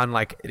K. Vaughan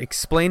like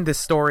explained this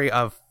story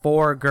of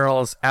 4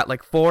 girls at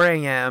like 4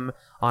 a.m.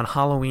 on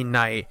Halloween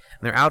night,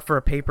 and they're out for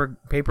a paper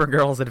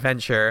girls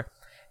adventure,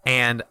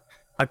 and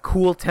a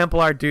cool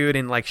Templar dude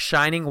in like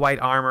shining white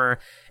armor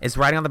is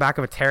riding on the back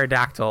of a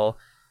pterodactyl,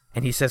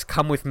 and he says,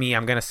 "Come with me,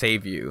 I'm gonna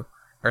save you,"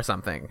 or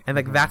something. And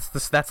like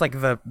that's like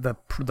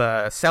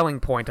the selling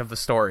point of the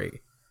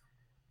story.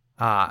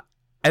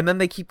 And then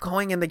they keep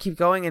going and they keep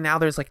going, and now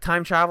there's like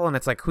time travel, and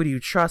it's like, who do you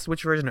trust?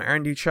 Which version of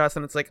Aaron do you trust?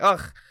 And it's like,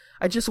 ugh,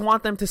 I just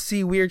want them to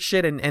see weird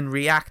shit and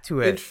react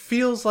to It it.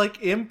 feels like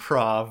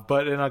improv,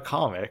 but in a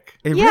comic.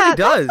 It Yeah, really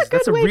does.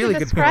 That's a a way really to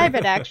good describe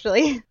point. it,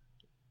 actually.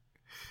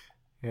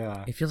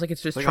 Yeah. It feels like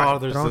it's just Like, trying oh,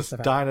 there's throwing this stuff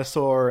out.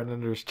 dinosaur, and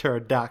then there's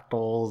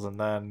pterodactyls, and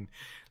then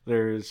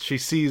she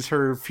sees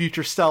her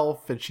future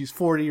self, and she's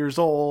 40 years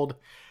old,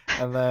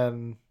 and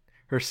then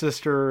her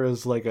sister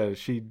is like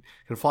she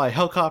can fly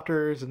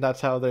helicopters, and that's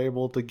how they're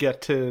able to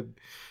get to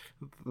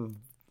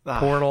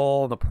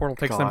Portal. The portal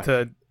takes God. them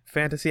to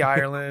Fantasy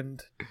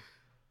Ireland.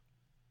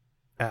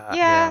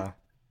 Yeah.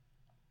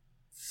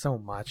 So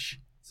much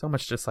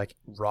just like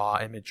raw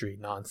imagery,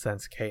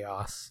 nonsense,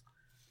 chaos.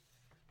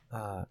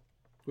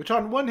 Which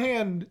on one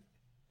hand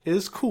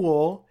is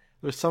cool.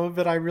 There's some of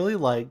it I really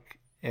like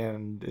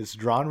and is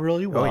drawn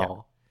really well. Oh,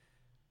 yeah.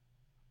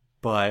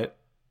 But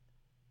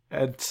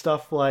and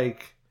stuff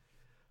like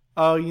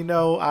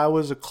oh, I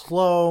was a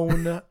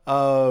clone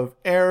of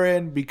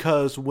Aaron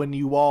because when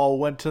you all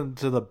went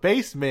into the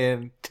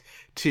basement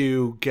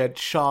to get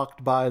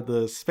shocked by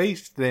the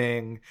space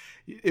thing,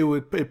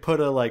 it put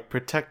a like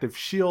protective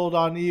shield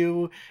on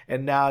you,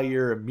 and now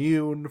you're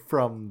immune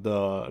from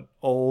the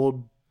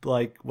old,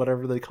 like,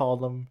 whatever they call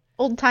them,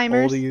 Old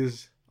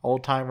timers.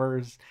 old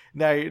timers.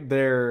 Now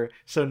they're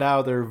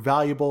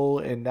valuable,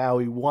 and now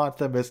we want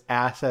them as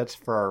assets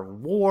for our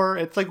war.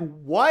 It's like,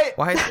 what?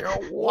 Why is there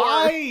a war?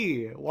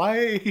 Why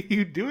are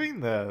you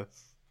doing this?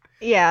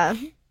 Yeah.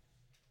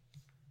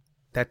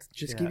 That's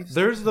just give you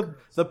There's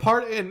the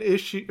part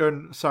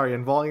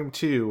in volume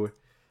 2,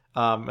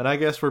 and I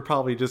guess we're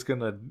probably just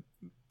gonna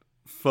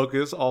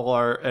focus all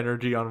our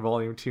energy on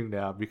volume 2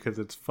 now because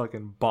it's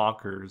fucking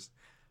bonkers.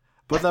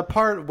 But the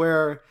part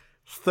where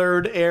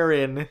third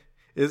Erin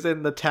is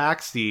in the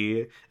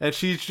taxi and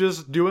she's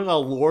just doing a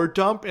lore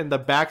dump in the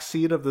back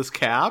seat of this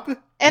cab.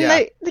 And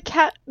Yeah. the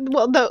cat,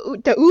 well,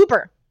 the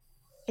Uber.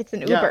 It's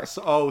an Uber. Yes.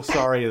 Oh,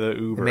 sorry, the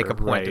Uber. They make a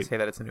point to right. say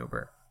that it's an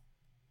Uber.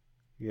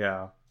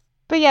 Yeah.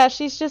 But yeah,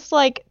 she's just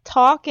like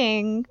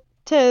talking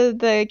to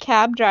the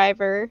cab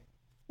driver,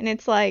 and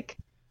it's like,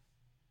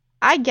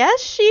 I guess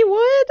she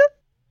would.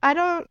 I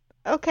don't.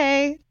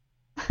 Okay.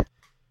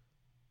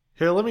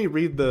 Here, let me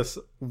read this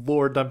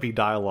lore dumpy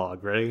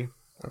dialogue. Ready?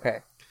 Okay.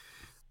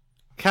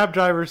 Cab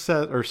driver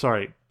says, or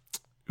sorry,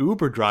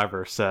 Uber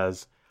driver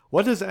says,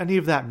 "What does any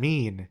of that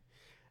mean?"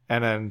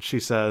 And then she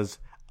says,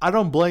 "I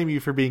don't blame you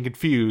for being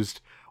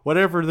confused.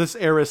 Whatever this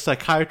era's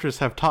psychiatrists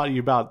have taught you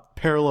about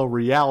parallel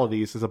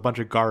realities is a bunch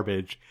of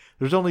garbage.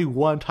 There's only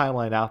one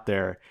timeline out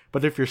there,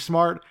 but if you're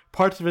smart,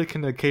 parts of it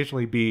can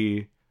occasionally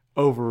be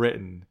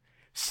overwritten.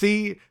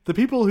 See, the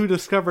people who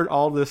discovered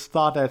all this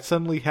thought that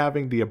suddenly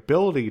having the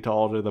ability to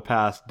alter the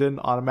past didn't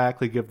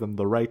automatically give them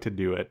the right to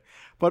do it.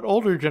 But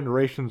older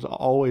generations are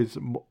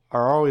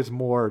always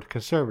more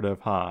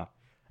conservative, huh?"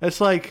 It's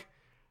like,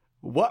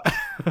 what?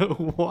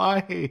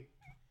 Why?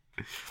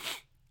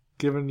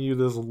 Giving you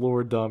this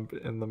lore dump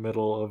in the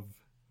middle of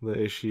the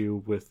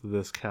issue with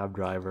this cab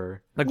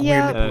driver. Like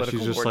Yeah. weirdly And political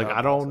she's just war like, dump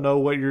I don't also. know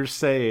what you're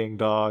saying,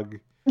 dog.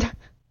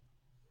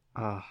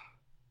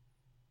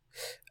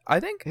 I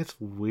think It's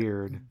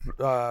weird.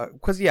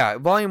 because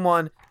volume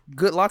 1,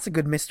 good, lots of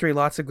good mystery,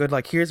 lots of good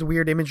like here's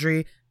weird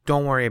imagery,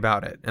 don't worry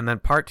about it. And then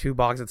part 2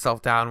 bogs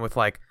itself down with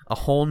like a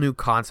whole new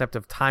concept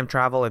of time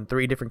travel and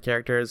 3 different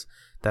characters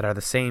that are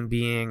the same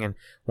being, and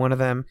one of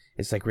them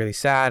is like really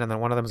sad, and then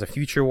one of them is a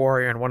future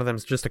warrior, and one of them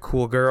is just a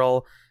cool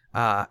girl.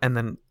 And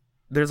then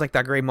there's like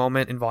that great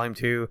moment in volume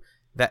 2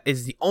 that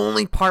is the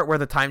only part where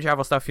the time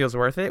travel stuff feels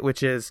worth it,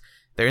 which is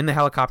they're in the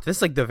helicopter. This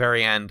is like the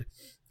very end,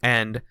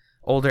 and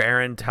older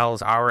Aaron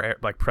tells our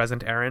like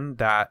present Aaron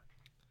that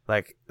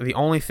like the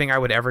only thing I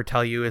would ever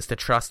tell you is to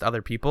trust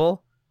other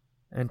people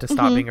and to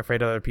stop Mhm. being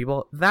afraid of other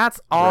people.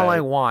 That's all I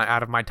Right. want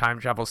out of my time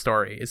travel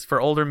story, is for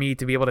older me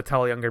to be able to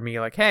tell younger me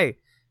like, hey,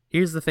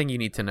 here's the thing you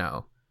need to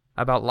know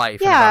about life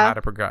and about Yeah. how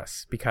to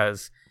progress.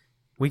 Because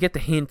we get the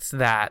hints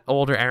that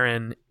older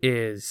Aaron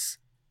is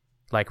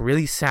like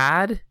really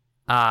sad,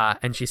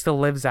 and she still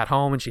lives at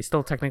home, and she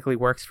still technically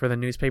works for the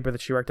newspaper that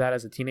she worked at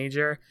as a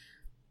teenager.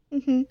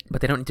 Hmm.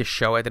 But they don't need to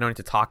show it. They don't need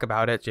to talk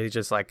about it. They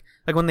just like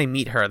when they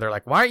meet her, they're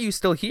like, "Why are you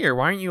still here?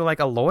 Why aren't you like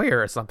a lawyer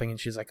or something?" And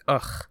she's like,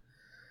 "Ugh,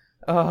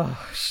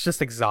 oh, she's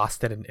just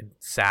exhausted and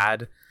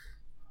sad."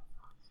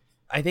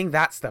 I think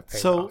that stuff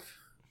pays So- off.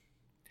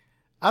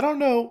 I don't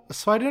know.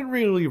 So I didn't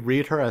really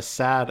read her as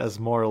sad, as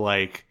more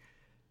like,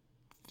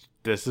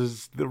 this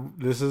is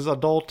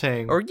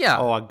adulting. Or, yeah.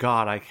 Oh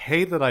God, I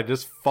hate that I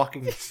just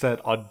fucking said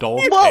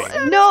adulting.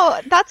 Well, no,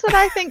 that's what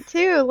I think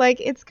too.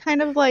 Like, it's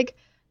kind of like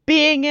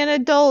being an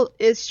adult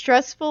is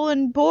stressful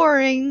and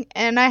boring,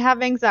 and I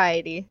have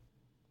anxiety.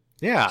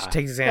 Yeah. She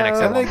takes Xanax.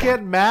 So- And they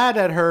get mad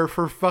at her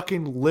for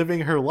fucking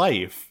living her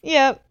life,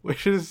 Yep.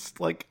 which is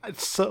like,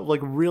 it's so like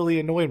really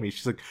annoying me.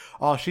 She's like,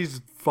 oh, she's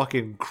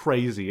fucking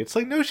crazy. It's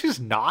like, no, she's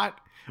not.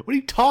 What are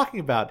you talking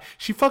about?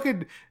 She took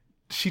a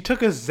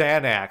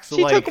Xanax.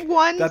 She like, took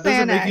one that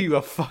doesn't Xanax. make you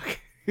a fucking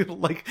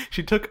like.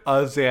 She took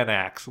a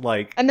Xanax.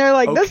 Like, And they're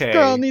like, this Okay.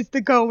 girl needs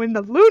to go in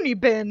the loony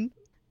bin.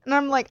 And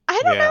I'm like,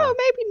 I don't Yeah. know,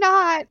 maybe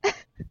not.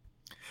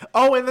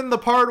 oh, and then the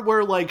part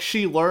where like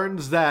she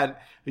learns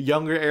that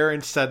younger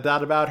Aaron said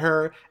that about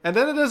her, and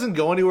then it doesn't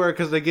go anywhere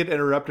because they get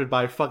interrupted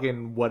by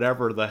fucking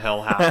whatever the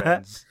hell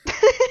happens.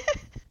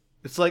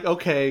 It's like,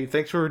 okay,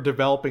 thanks for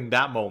developing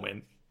that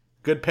moment.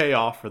 Good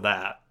payoff for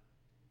that.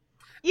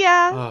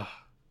 Yeah, Ugh.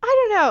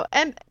 I don't know.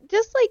 And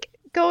just like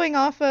going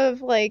off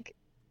of like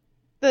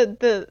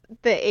the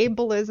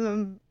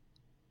ableism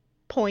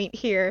point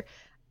here,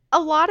 a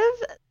lot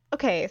of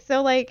okay,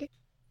 so like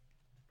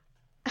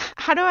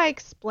how do I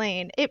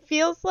explain? It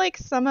feels like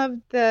some of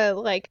the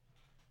like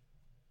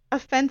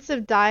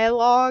offensive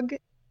dialogue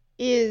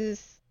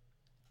is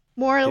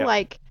more Yeah.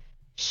 like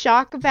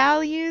shock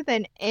value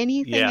than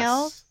anything Yes.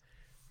 else.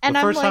 And the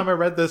I'm first like, time I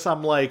read this,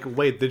 I'm like,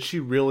 wait, did she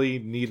really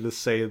need to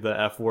say the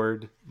F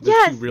word? Did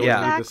Yes, she really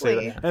Yeah. need to say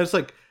exactly. that? And it's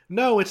like,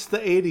 no, it's the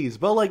 80s.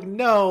 But like,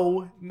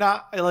 no,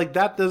 not like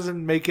that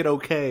doesn't make it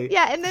okay.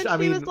 yeah, and then I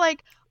she was mean-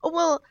 like,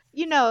 well,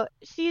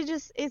 she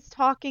just is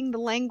talking the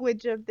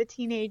language of the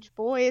teenage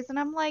boys, and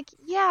I'm like,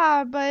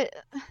 yeah, but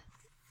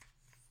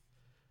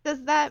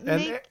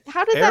And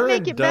how does that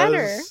make it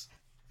better?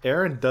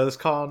 Aaron does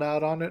call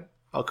out on it.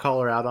 I'll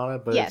call her out on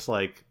it, but Yes. it's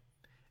like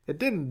it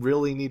didn't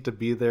really need to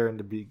be there and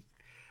to be,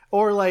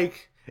 or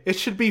like it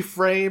should be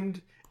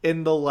framed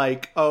in the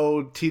like,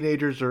 oh,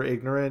 teenagers are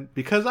ignorant,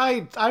 because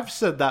I've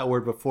said that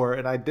word before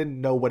and I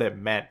didn't know what it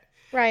meant.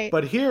 Right.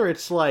 But here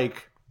it's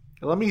like,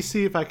 let me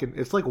see if I can.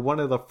 It's like one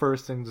of the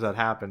first things that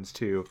happens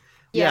too.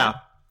 Yeah.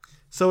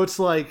 So it's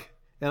like,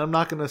 and I'm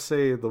not gonna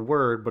say the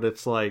word, but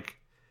it's like,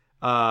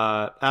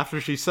 after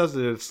she says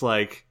it, it's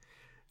like,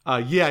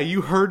 yeah,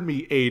 you heard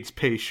me, AIDS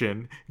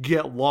patient.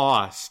 Get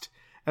lost.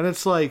 And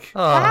it's like,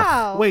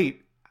 Wow.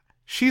 wait,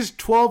 she's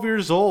 12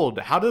 years old.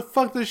 How the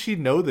fuck does she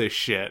know this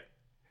shit?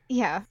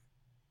 Yeah.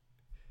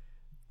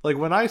 Like,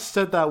 when I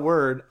said that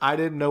word, I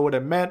didn't know what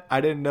it meant.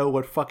 I didn't know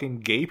what fucking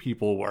gay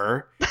people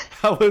were.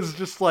 I was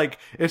just like,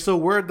 it's a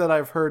word that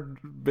I've heard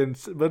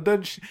but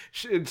then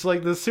it's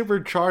like this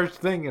supercharged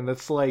thing, and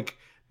it's like,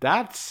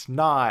 that's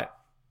not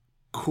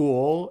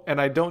cool,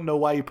 and I don't know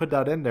why you put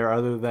that in there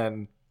other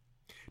than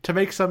to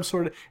make some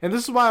sort of, and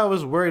this is why I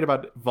was worried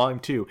about Volume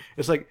 2.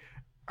 It's like,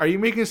 are you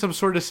making some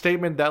sort of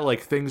statement that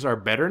like things are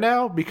better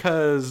now?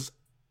 Because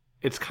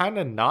it's kind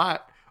of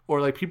not,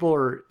 or like people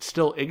are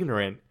still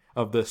ignorant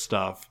of this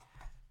stuff.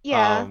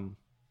 Yeah.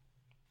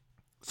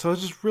 So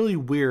it's just really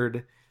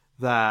weird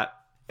that,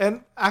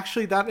 and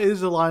actually that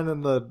is a line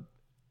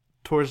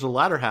towards the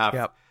latter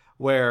half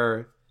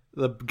where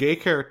the gay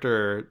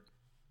character,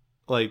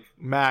 like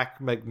Mac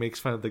makes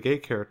fun of the gay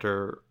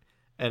character,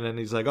 and then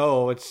he's like,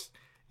 oh, it's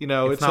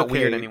it's not okay,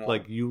 weird anymore.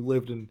 like you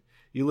lived in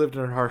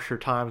harsher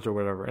times or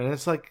whatever. And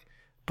it's like,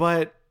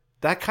 but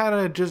that kind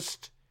of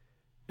just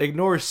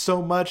ignores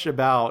so much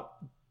about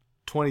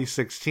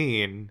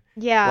 2016.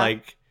 Yeah.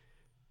 Like,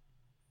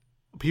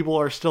 people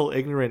are still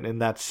ignorant in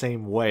that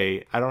same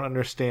way. I don't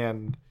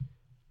understand.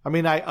 I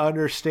mean, I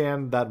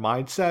understand that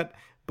mindset,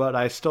 but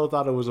I still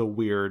thought it was a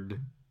weird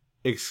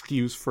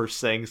excuse for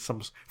putting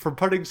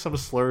some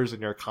slurs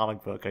in your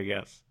comic book, I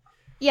guess.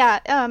 Yeah,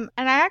 and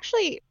I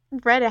actually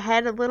read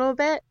ahead a little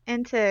bit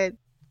into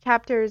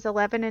chapters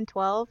 11 and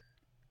 12.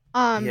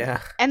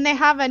 Yeah. And they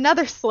have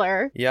another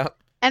slur. Yep.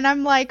 And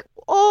I'm like,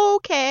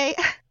 okay.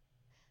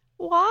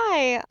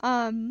 Why?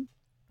 I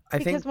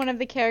Because think one of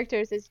the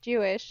characters is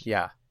Jewish.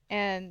 Yeah.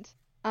 And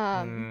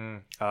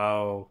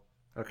Oh,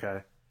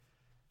 okay.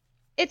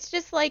 it's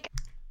just like,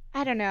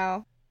 I don't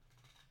know.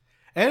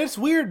 And it's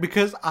weird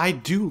because I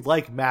do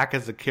like Mac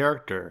as a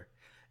character.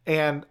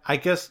 And I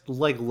guess,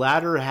 like,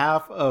 latter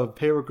half of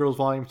Paper Girls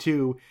Volume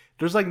 2,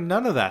 there's, like,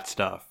 none of that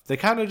stuff. They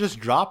kind of just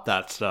drop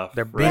that stuff.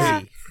 They're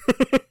right?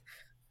 busy.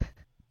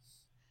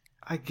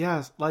 I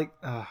guess, like,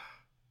 I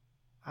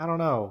don't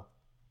know.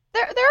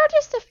 There are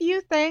just a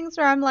few things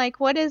where I'm like,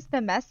 what is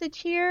the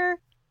message here?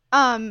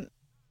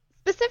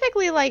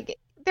 Specifically, like,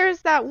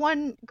 there's that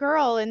one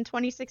girl in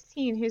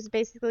 2016 who's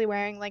basically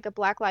wearing, like, a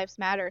Black Lives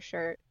Matter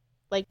shirt.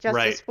 Like, justice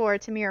Right. for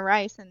Tamir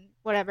Rice and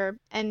whatever.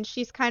 And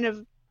she's kind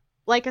of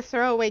like a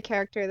throwaway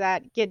character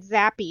that gets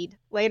zapped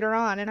later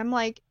on. And I'm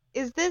like,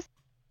 is this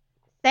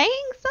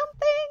saying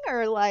something?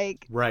 Or,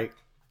 like, Right.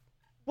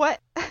 what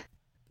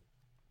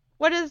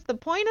is the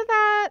point of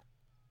that?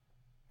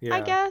 Yeah.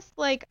 I guess.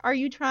 Like, are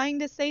you trying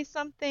to say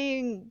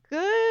something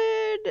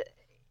good?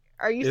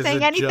 Are you Is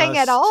saying it anything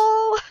at just-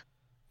 all?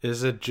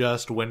 Is it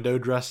just window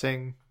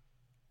dressing?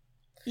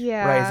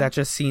 Yeah. Right, is that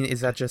just scene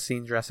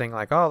dressing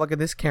like, oh, look at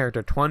this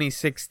character,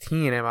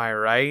 2016, am I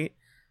right?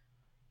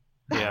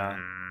 Yeah.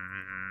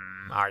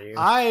 Are you?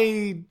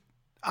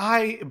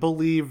 I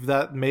believe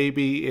that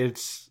maybe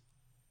it's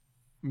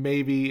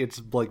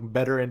like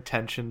better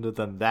intentioned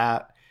than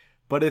that,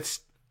 but it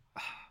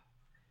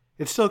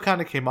still kind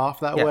of came off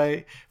that Yeah.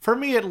 way for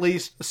me, at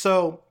least.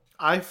 So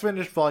I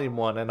finished Volume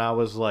 1 and I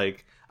was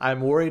like,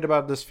 I'm worried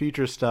about this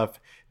future stuff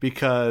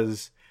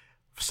because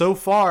so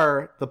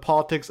far the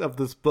politics of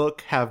this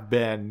book have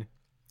been,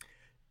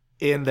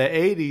 in the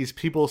 80s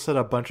people said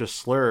a bunch of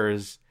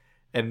slurs,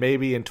 and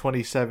maybe in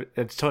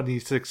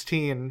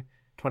 2016,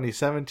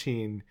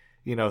 2017,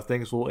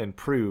 things will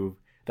improve.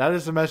 That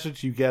is the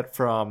message you get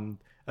from,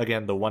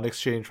 again, the one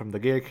exchange from the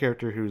gay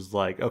character who's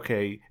like,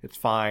 okay, it's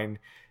fine,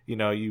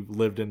 you've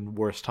lived in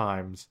worse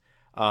times.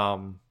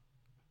 And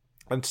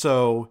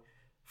so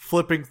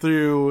flipping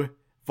through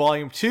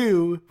Volume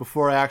 2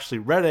 before I actually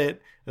read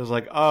it, it was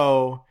like,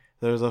 oh,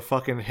 there's a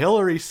fucking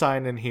Hillary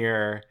sign in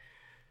here.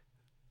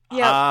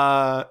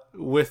 Yep.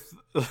 With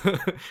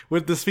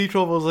the speech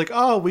bubble, was like,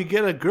 oh, we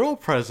get a girl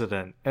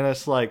president, and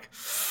it's like,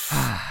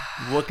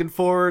 looking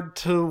forward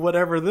to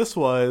whatever this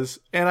was.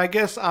 And I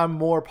guess I'm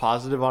more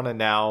positive on it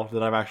now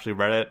that I've actually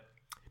read it,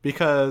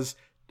 because,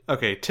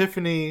 okay,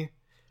 Tiffany's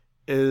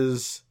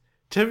the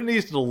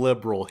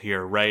liberal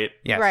here, right?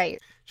 Yes. Right.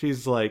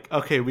 She's like,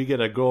 okay, we get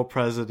a girl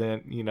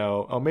president,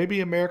 oh, maybe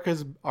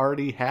America's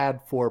already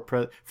had four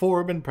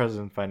women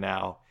presidents by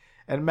now.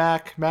 And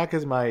Mac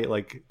is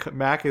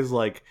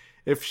like,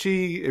 if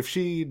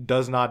she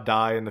does not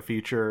die in the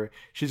future,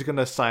 she's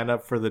gonna sign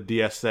up for the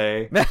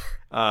DSA.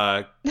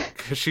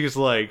 'Cause she's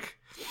like,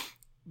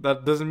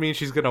 that doesn't mean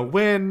she's gonna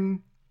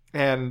win.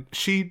 And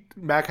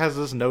Mac has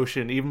this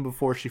notion, even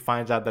before she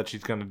finds out that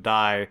she's gonna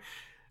die,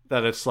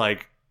 that it's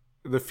like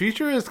the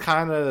future is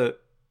kind of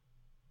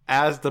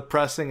as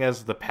depressing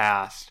as the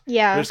past.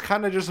 Yeah. There's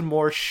kind of just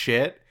more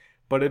shit,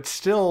 but it's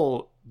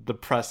still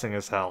depressing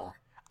as hell.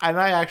 And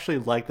I actually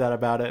like that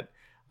about it.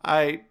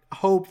 I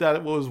hope that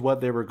it was what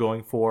they were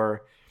going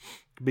for,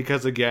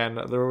 because again,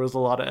 there was a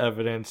lot of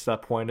evidence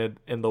that pointed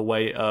in the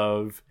way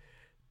of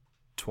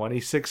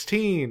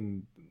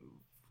 2016,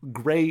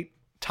 great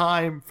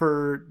time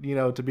for,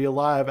 to be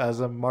alive as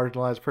a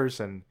marginalized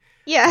person.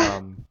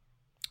 Yeah.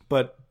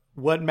 But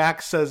what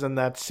Max says in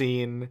that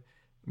scene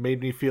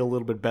made me feel a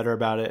little bit better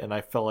about it, and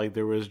I felt like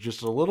there was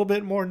just a little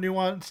bit more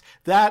nuance.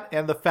 That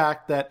and the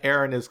fact that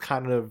Erin is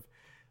kind of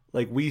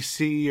like, we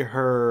see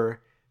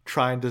her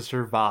trying to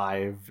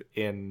survive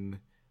in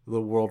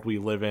the world we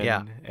live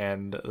in,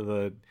 and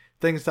the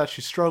things that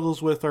she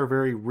struggles with are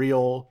very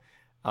real.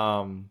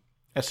 And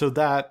so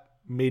that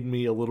made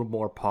me a little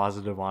more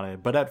positive on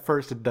it. But at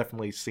first it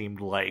definitely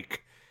seemed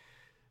like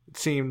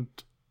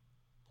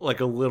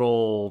a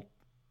little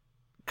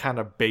kind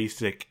of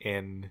basic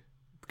in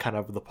kind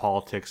of the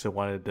politics it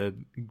wanted to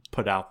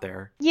put out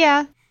there.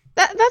 Yeah.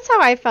 That's how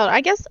I felt.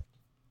 I guess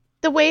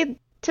the way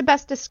to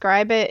best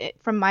describe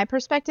it from my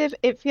perspective,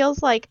 it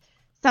feels like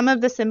some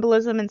of the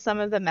symbolism and some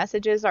of the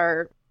messages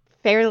are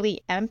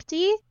fairly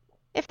empty,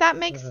 if that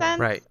makes sense.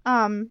 Right.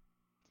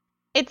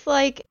 It's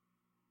like,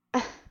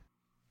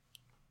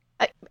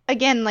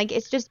 again, like,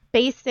 it's just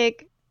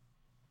basic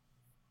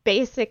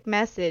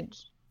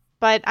message.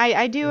 But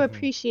I do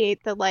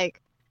appreciate that,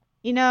 like,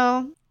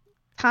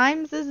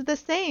 times is the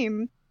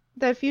same.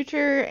 The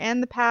future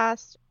and the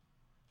past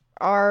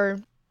are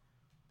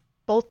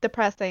both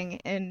depressing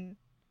in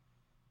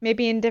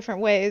maybe in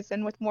different ways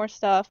and with more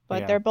stuff,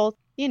 but they're both,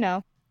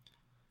 Yeah.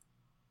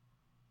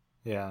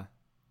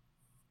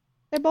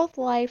 they're both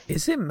life.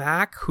 Is it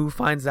Mac who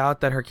finds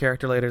out that her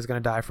character later is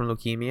going to die from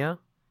leukemia?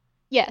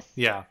 Yes.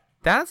 Yeah.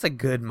 That's a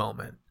good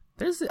moment.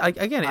 There's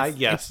again,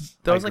 it's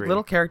those like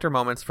little character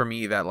moments for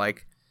me that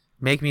like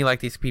make me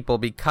like these people,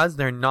 because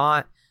they're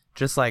not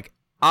just like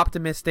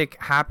optimistic,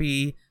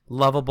 happy,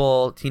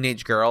 lovable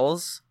teenage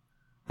girls.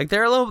 Like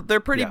they're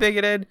pretty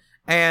bigoted,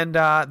 and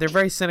they're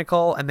very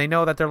cynical, and they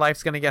know that their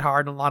life's going to get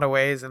hard in a lot of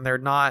ways, and they're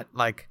not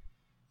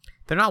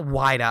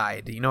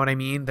wide-eyed, you know what I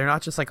mean? They're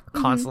not just like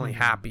constantly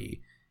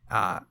happy,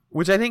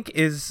 which I think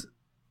is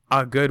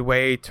a good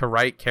way to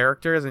write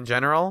characters in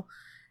general,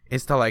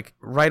 is to like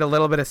write a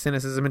little bit of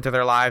cynicism into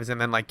their lives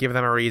and then like give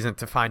them a reason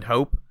to find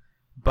hope.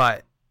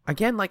 But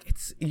again, like,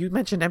 you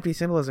mentioned empty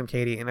symbolism,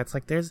 Katie, and it's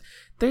like there's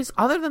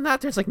other than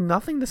that, there's like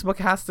nothing this book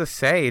has to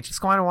say. It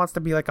just kind of wants to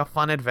be like a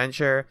fun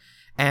adventure,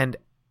 and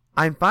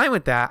I'm fine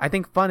with that. I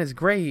think fun is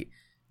great,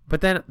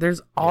 but then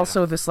there's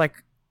also this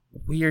like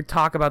weird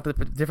talk about the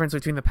difference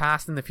between the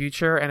past and the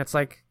future, and it's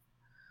like,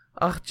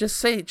 just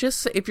say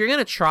if you're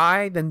gonna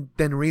try, then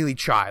really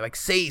try. Like,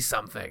 say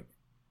something.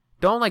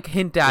 Don't like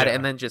hint at it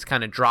and then just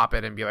kind of drop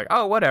it and be like,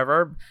 oh,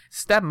 whatever,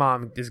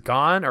 stepmom is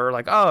gone, or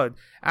like, oh,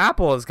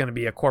 Apple is going to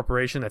be a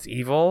corporation that's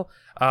evil,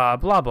 blah,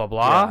 blah, blah.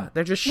 Yeah.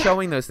 They're just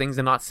showing those things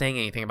and not saying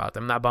anything about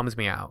them. That bums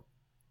me out.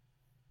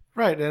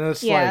 Right. And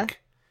it's like,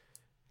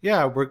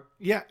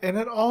 and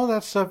then all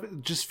that stuff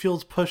just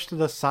feels pushed to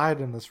the side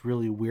in this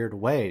really weird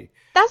way.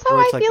 That's how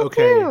I feel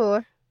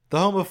too. The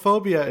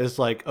homophobia is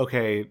like,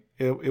 okay,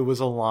 it was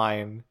a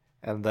line,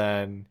 and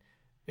then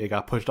it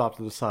got pushed off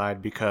to the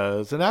side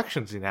because an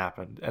action scene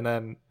happened, and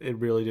then it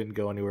really didn't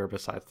go anywhere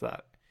besides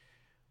that.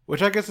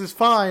 Which I guess is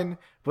fine,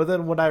 but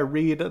then when I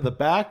read the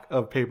back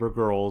of Paper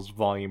Girls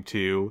Volume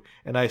 2,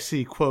 and I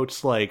see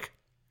quotes like,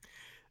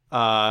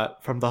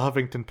 from the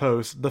Huffington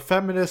Post, the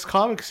feminist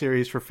comic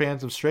series for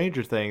fans of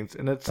Stranger Things,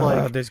 and it's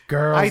like, there's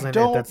girls I in it,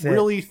 don't that's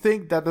really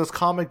think that this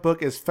comic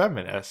book is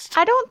feminist.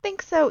 I don't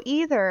think so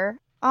either.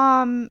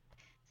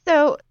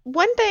 So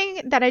one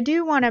thing that I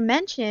do want to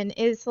mention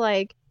is,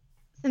 like,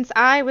 since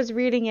I was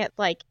reading it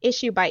like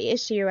issue by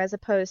issue as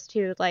opposed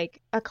to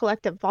like a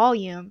collective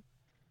volume,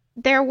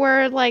 there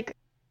were like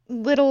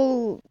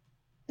little,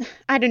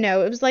 I don't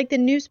know, it was like the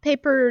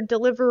newspaper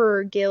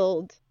deliverer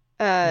guild,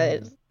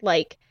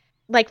 like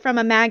from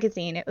a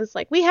magazine. It was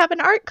like, we have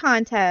an art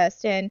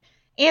contest and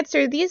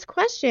answer these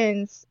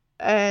questions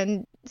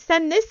and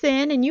send this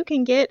in and you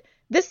can get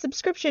this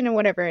subscription or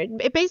whatever.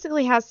 It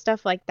basically has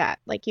stuff like that,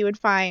 like you would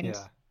find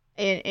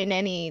in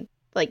any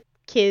like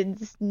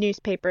kids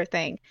newspaper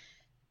thing.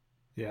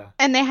 Yeah.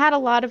 And they had a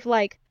lot of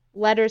like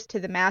letters to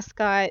the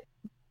mascot,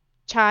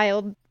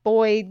 child,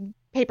 boy,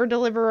 paper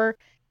deliverer.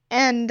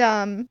 And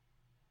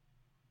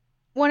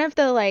one of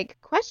the like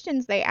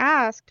questions they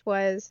asked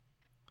was,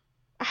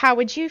 how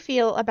would you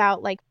feel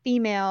about like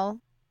female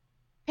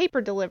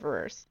paper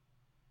deliverers?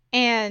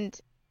 And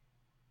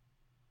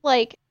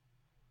like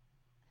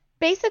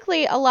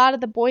basically a lot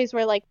of the boys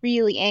were like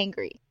really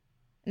angry.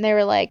 And they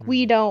were like,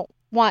 we don't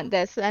want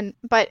this.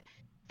 But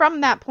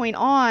from that point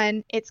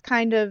on, it's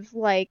kind of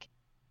like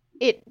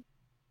it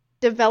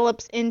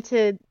develops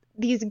into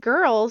these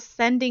girls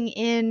sending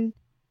in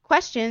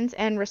questions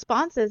and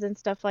responses and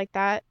stuff like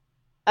that,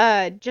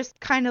 just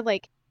kind of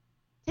like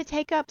to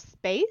take up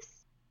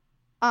space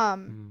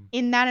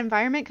in that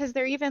environment, because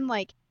they're even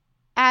like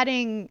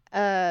adding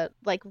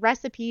like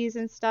recipes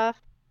and stuff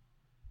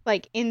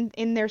like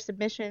in their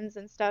submissions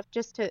and stuff,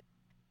 just to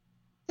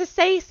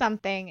say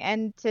something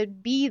and to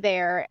be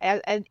there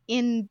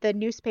in the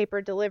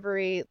newspaper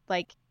delivery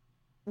like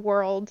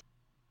world,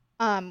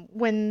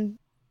 when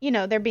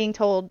they're being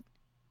told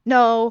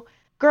no,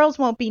 girls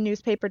won't be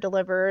newspaper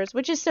deliverers,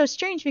 which is so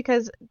strange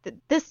because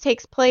this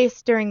takes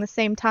place during the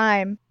same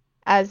time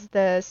as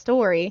the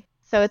story.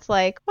 So it's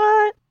like,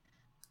 what?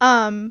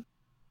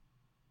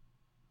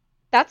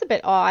 That's a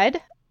bit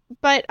odd.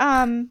 But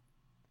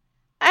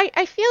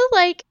I feel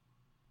like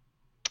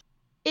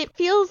it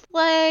feels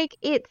like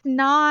it's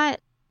not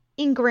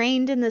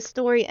ingrained in the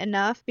story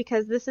enough,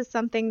 because this is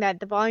something that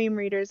the volume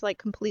readers like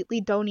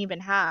completely don't even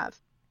have.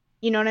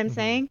 You know what I'm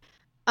saying?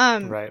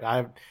 Right.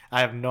 I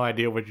have no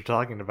idea what you're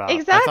talking about.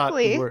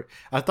 Exactly.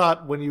 I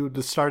thought when you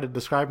started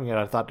describing it,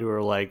 I thought you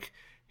were like,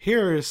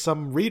 here is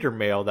some reader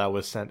mail that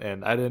was sent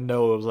in. I didn't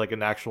know it was like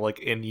an actual like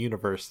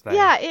in-universe thing.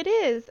 Yeah, it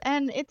is.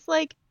 And it's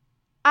like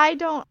I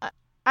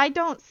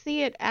don't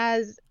see it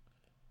as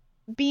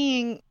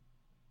being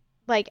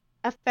like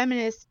a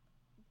feminist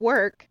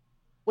work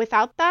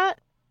without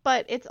that,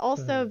 but it's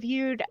also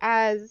viewed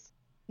as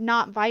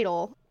not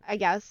vital, I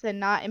guess, and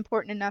not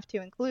important enough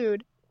to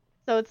include.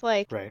 So it's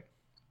like, right.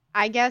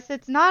 I guess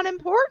it's not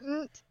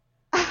important.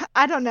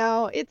 I don't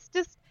know. It's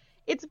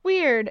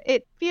weird.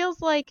 It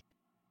feels like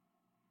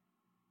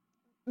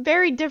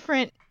very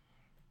different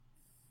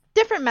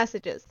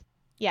messages.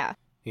 Yeah.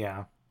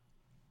 Yeah.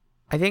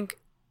 I think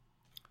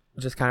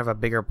just kind of a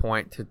bigger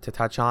point to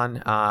touch on.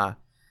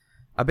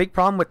 A big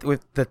problem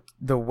with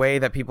the way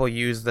that people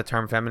use the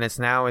term feminist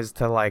now is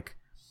to like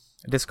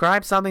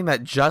describe something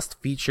that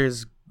just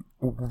features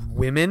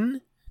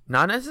women,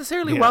 not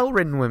necessarily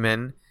well-written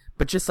women,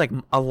 but just like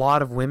a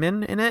lot of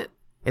women in it.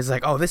 Is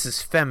like, oh, this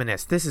is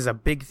feminist. This is a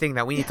big thing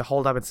that we need to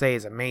hold up and say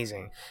is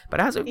amazing.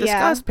 But as we've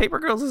discussed, Paper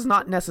Girls is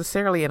not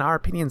necessarily, in our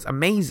opinions,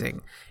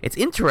 amazing. It's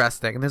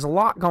interesting, and there's a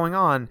lot going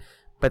on.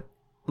 But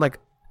like,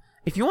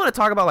 if you want to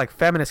talk about like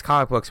feminist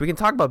comic books, we can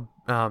talk about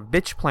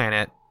Bitch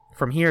Planet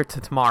from here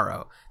to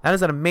tomorrow. That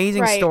is an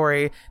amazing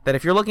story that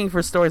if you're looking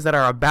for stories that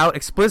are about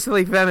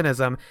explicitly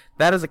feminism,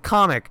 that is a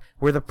comic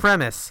where the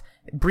premise,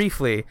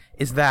 briefly,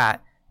 is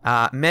that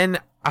men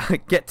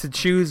get to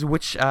choose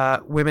which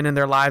women in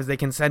their lives they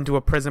can send to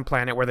a prison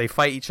planet where they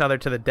fight each other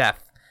to the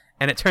death.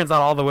 And it turns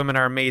out all the women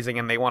are amazing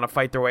and they want to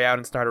fight their way out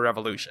and start a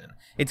revolution.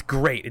 It's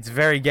great. It's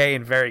very gay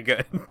and very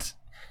good.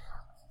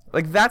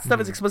 Like, that stuff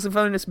is explicit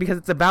feminist because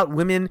it's about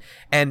women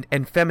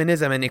and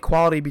feminism and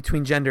equality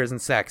between genders and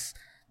sex.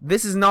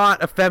 This is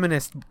not a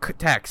feminist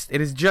text.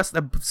 It is just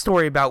a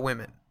story about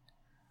women.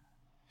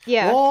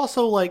 Yeah. Well,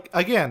 also, like,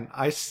 again,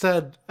 I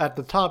said at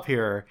the top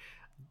here,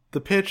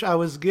 the pitch I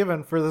was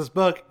given for this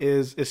book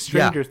is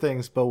Stranger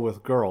Things, but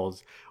with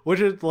girls. Which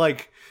is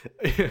like,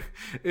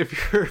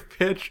 if your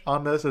pitch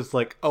on this is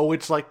like, oh,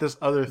 it's like this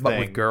other thing. But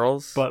with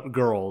girls? But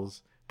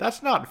girls.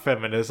 That's not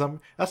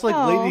feminism. That's like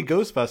Lady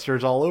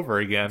Ghostbusters all over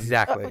again.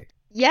 Exactly.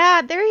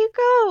 Yeah, there you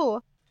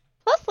go.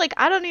 Plus, like,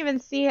 I don't even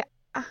see...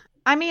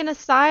 I mean,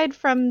 aside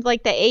from,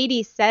 like, the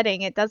 80s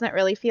setting, it doesn't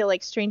really feel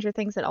like Stranger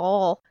Things at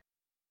all.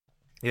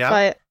 Yeah.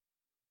 But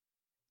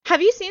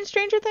have you seen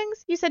Stranger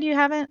Things? You said you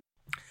haven't?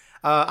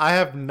 I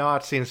have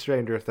not seen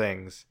Stranger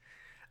Things.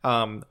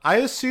 I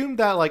assumed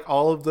that like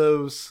all of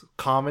those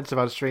comments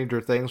about Stranger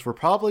Things were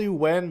probably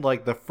when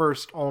like the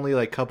first only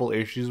like couple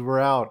issues were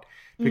out,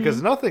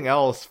 because nothing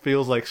else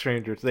feels like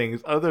Stranger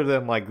Things other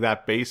than like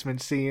that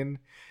basement scene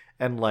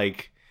and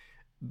like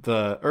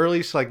the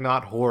early like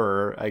not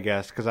horror, I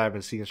guess, because I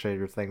haven't seen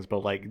Stranger Things,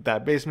 but like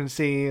that basement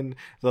scene,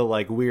 the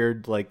like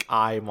weird like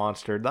eye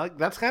monster,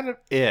 that's kind of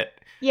it.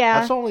 Yeah.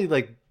 That's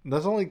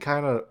only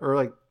kind of, or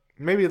like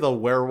maybe the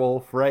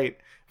werewolf, right?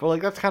 But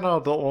like that's kind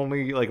of the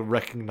only like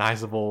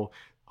recognizable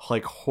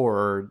like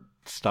horror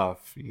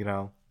stuff, you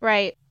know?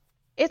 Right.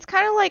 It's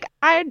kind of like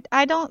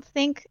I don't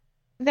think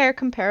they're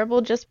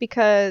comparable just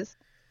because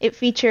it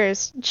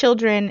features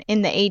children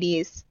in the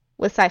 80s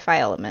with sci-fi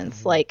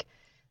elements. Like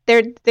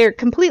they're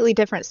completely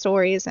different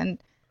stories,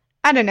 and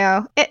I don't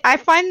know. I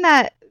find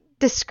that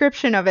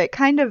description of it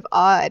kind of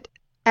odd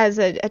as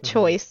a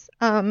choice.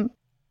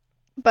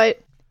 But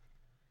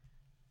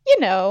you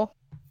know,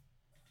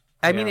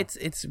 I mean, it's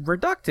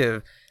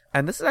reductive,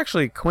 and this is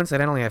actually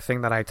coincidentally a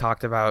thing that I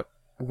talked about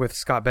with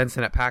Scott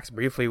Benson at PAX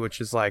briefly,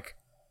 which is like,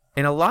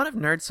 in a lot of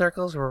nerd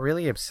circles, we're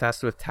really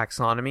obsessed with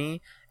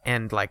taxonomy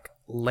and like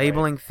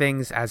labeling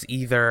things as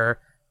either,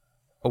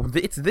 oh,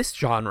 it's this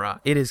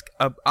genre. It is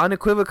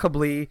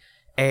unequivocally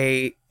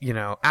a,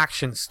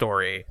 action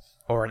story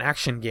or an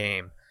action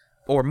game,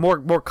 or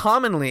more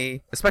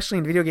commonly, especially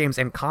in video games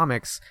and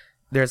comics,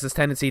 there's this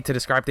tendency to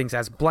describe things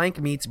as blank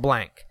meets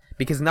blank.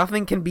 Because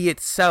nothing can be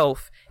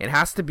itself. It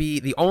has to be,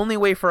 the only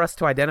way for us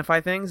to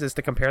identify things is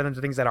to compare them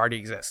to things that already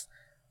exist.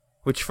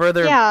 Which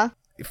further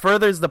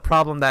furthers the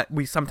problem that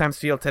we sometimes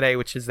feel today,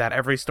 which is that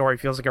every story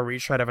feels like a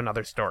retread of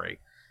another story.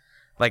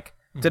 Like,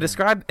 to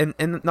describe, and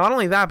not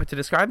only that, but to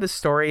describe this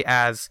story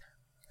as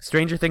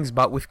Stranger Things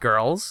but with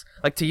girls,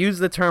 like, to use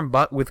the term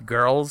but with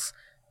girls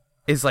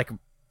is like,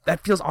 that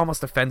feels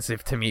almost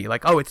offensive to me.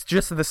 Like, oh, it's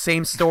just the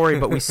same story,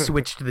 but we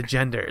switched the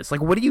genders.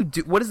 Like, what do you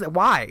do? What is that?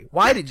 Why?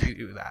 Why did you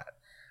do that?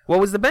 What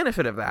was the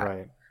benefit of that?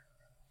 Right.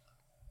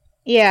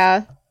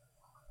 Yeah.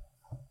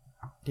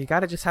 You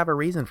gotta just have a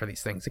reason for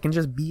these things. It can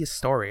just be a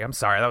story. I'm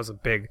sorry, that was a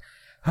big...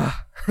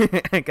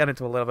 I got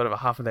into a little bit of a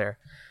huff there.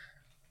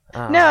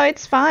 No,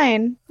 it's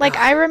fine. Like,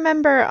 I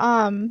remember,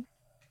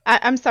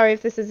 I'm sorry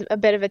if this is a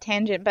bit of a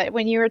tangent, but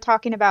when you were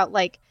talking about,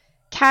 like,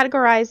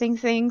 categorizing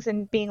things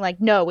and being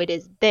like, no, it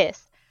is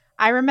this.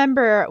 I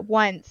remember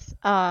once,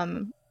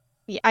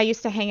 I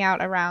used to hang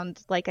out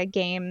around, like, a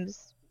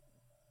games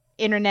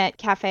internet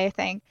cafe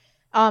thing.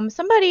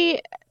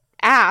 Somebody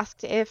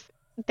asked if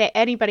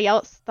anybody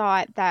else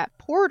thought that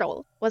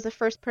Portal was a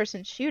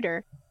first-person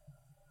shooter.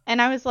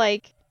 And I was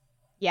like,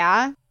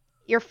 yeah,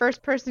 your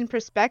first-person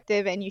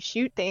perspective and you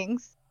shoot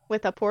things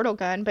with a portal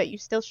gun, but you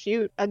still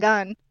shoot a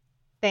gun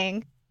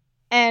thing.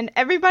 And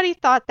everybody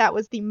thought that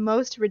was the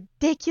most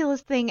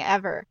ridiculous thing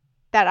ever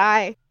that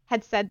I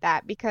had said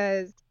that,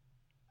 because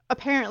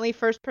apparently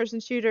first-person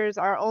shooters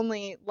are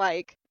only,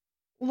 like,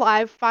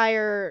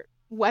 live-fire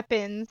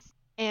weapons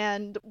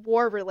and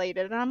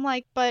war-related. And I'm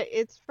like, but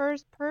it's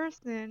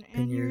first-person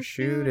and you're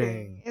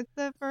shooting. It's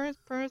a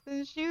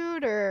first-person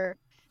shooter.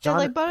 They're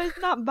like, but it's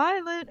not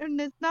violent and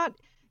it's not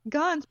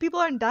guns. People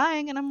aren't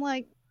dying. And I'm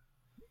like,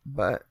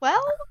 but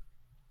well,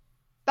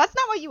 that's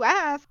not what you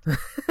asked.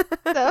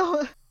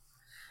 So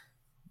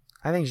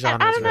I think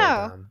genre's I don't really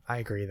know. dumb. I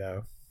agree,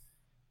 though.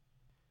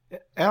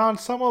 And on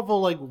some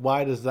level, like,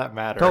 why does that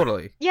matter?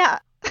 Totally. yeah.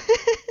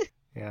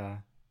 Yeah.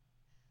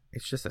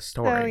 It's just a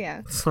story. So, yeah.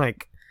 It's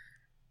like...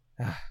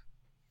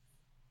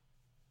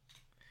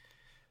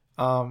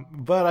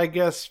 But I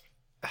guess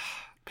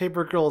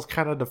Paper Girls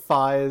kind of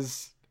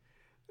defies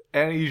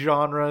any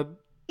genre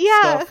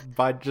Yeah. stuff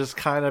by just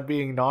kind of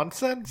being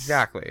nonsense.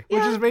 Exactly. Which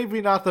Yeah. is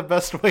maybe not the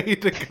best way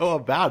to go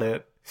about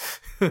it.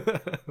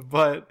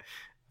 But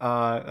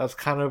that's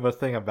kind of a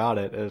thing about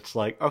it. It's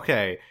like,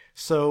 okay,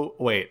 so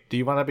wait, do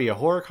you want to be a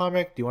horror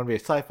comic? Do you want to be a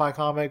sci-fi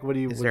comic? What do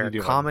you Is what there are you a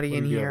doing? comedy What are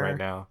in you doing here? right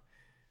now?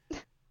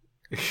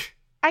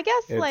 I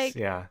guess, It's, like,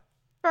 yeah.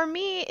 for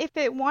me, if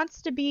it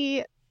wants to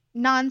be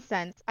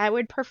nonsense, I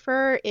would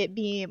prefer it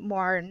be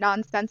more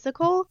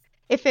nonsensical.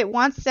 If it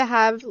wants to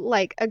have,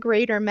 like, a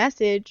greater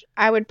message,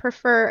 I would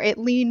prefer it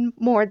lean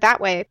more that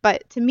way.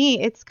 But to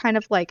me, it's kind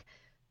of like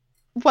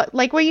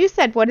what you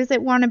said, what does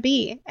it want to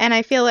be? And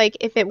I feel like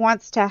if it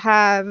wants to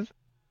have,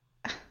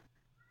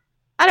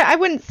 I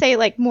wouldn't say,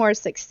 like, more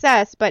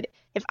success, but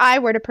if I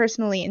were to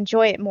personally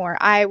enjoy it more,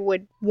 I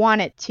would want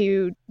it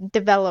to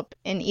develop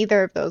in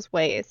either of those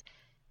ways.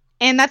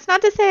 And that's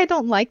not to say I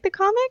don't like the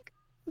comic,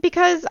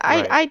 because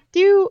Right. I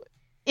do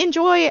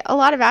enjoy a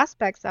lot of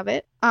aspects of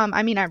it.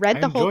 I mean, I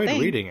read the whole enjoyed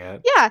thing. reading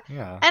it. Yeah,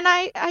 Yeah. and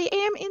I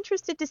am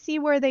interested to see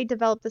where they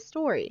develop the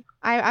story.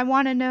 I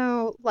want to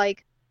know,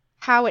 like,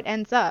 how it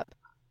ends up.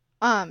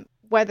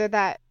 Whether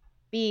that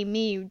be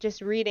me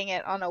just reading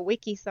it on a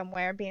wiki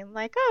somewhere, being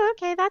like, oh,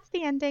 okay, that's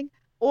the ending,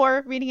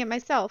 or reading it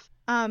myself.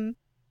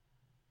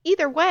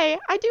 Either way,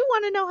 I do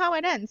want to know how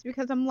it ends,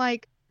 because I'm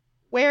like,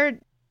 where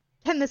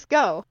can this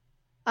go?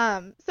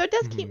 So it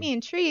does keep Mhm. me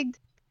intrigued.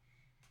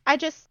 I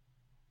just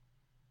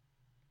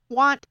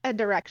want a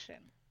direction,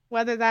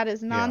 whether that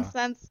is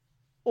nonsense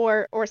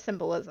or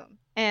symbolism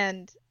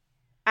and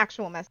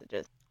actual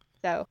messages.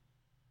 So,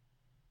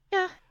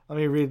 yeah, Let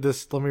me read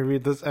this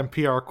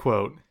NPR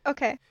quote.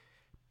 okay.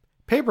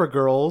 Paper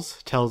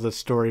Girls tells a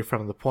story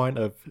from the point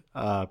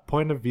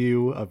of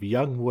view of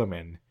young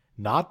women,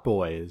 not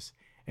boys,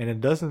 and it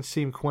doesn't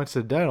seem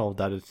coincidental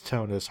that its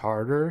tone is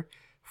harder,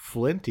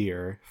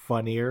 flintier,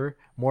 funnier,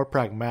 more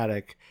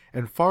pragmatic,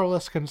 and far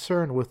less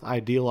concerned with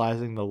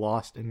idealizing the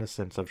lost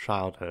innocence of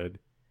childhood.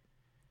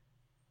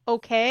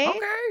 Okay.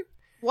 Okay.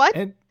 What?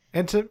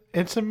 And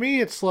to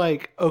me, it's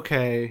like,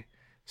 okay,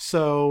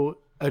 so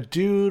a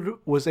dude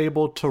was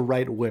able to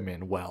write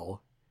women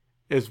well,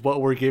 is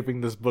what we're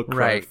giving this book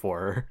credit Right.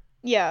 for.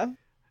 Yeah.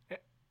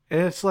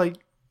 And it's like,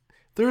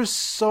 there's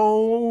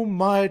so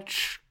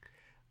much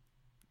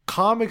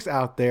comics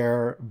out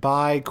there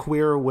by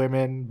queer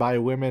women,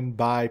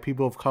 by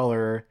people of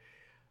color,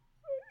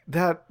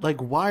 that, like,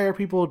 why are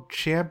people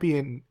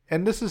champion?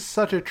 And this is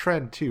such a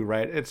trend too,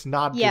 right? It's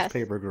not Yes. just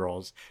Paper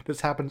Girls.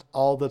 This happens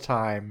all the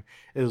time.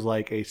 Is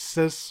like a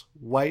cis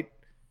white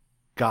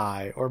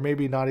guy, or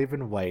maybe not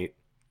even white,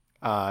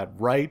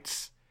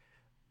 writes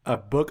a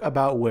book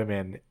about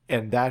women,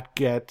 and that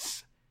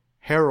gets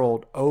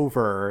heralded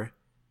over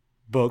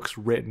books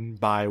written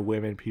by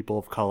women, people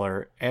of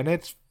color, and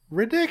it's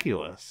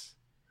ridiculous.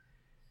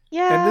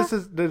 Yeah. And this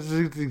is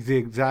the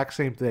exact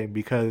same thing,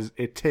 because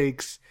it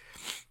takes,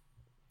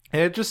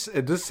 and it just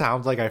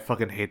sounds like I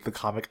fucking hate the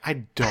comic.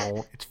 I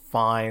don't. It's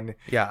fine,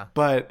 Yeah.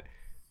 but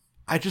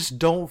I just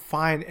don't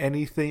find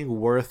anything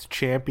worth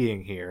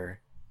championing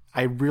here.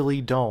 I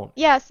really don't.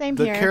 Yeah, same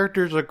The here.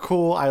 characters are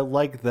cool. I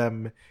like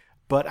them.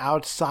 But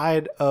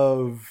outside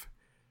of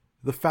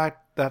the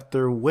fact that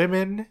they're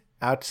women,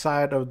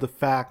 outside of the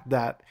fact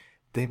that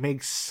they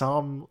make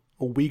some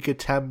weak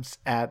attempts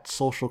at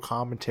social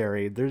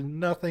commentary, there's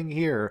nothing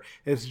here.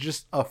 It's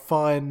just a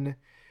fun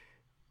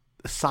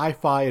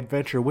sci-fi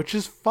adventure, which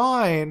is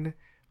fine,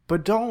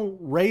 but don't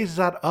raise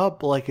that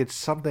up like it's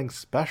something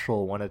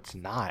special when it's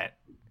not.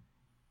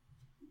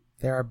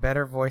 There are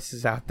better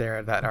voices out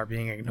there that are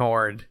being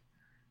ignored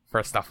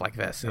for stuff like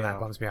this, and that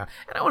bums me out.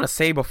 And I want to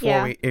say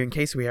before in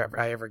case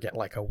I ever get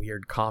like a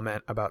weird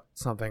comment about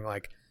something,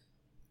 like,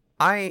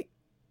 I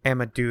am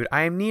a dude.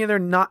 I'm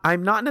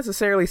not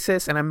necessarily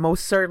cis, and I'm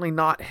most certainly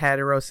not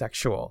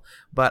heterosexual.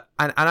 But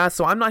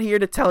so I'm not here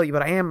to tell you,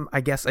 but I am,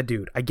 I guess, a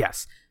dude. I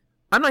guess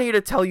I'm not here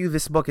to tell you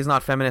this book is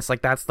not feminist.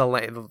 Like, that's the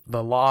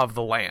law of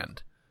the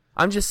land.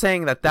 I'm just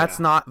saying that that's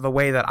not the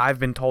way that I've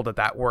been told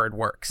that word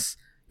works.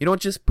 You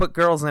don't just put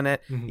girls in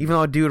it, even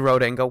though a dude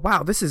wrote it, and go,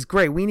 wow, this is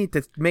great. We need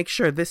to make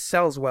sure this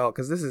sells well,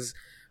 because this is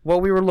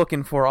what we were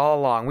looking for all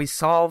along. We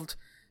solved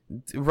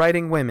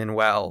writing women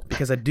well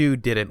because a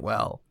dude didn't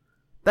well.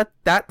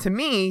 That to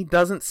me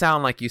doesn't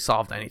sound like you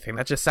solved anything.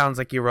 That just sounds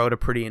like you wrote a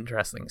pretty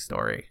interesting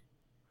story.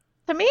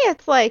 To me,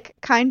 it's like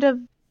kind of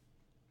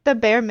the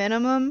bare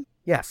minimum.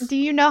 Yes. Do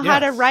you know how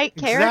to write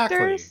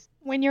characters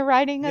when you're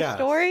writing a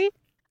story?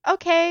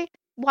 Okay,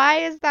 why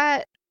is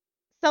that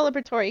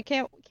celebratory?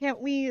 Can't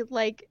we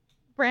like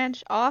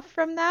branch off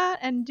from that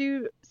and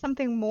do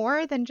something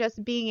more than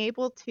just being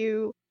able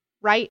to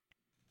write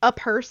a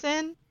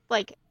person,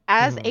 like,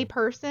 as a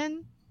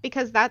person?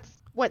 Because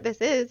that's what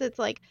this is. It's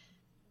like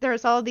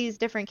there's all these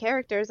different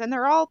characters and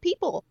they're all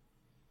people.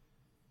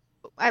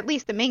 At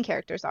least the main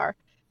characters are.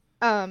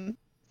 So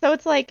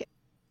it's like,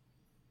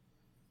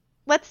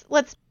 let's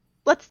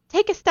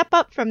take a step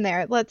up from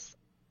there. Let's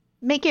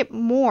make it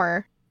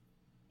more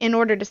in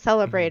order to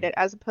celebrate it,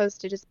 as opposed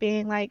to just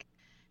being like,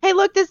 hey,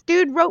 look, this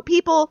dude wrote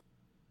people.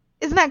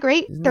 Isn't that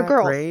great? They're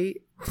girls.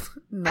 Great?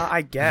 No,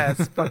 I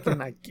guess.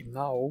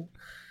 No.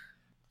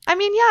 I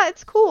mean, yeah,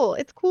 it's cool.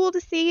 It's cool to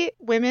see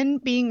women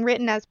being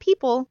written as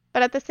people,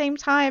 but at the same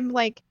time,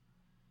 like,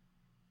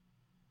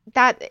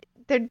 that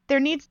there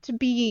needs to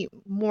be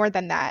more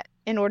than that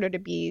in order to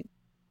be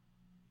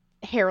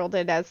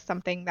heralded as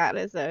something that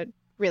is a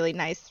really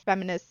nice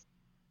feminist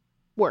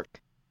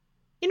work.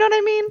 You know what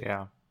I mean?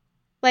 Yeah.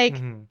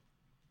 Like,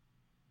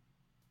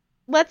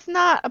 let's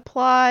not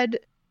applaud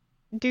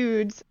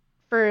dudes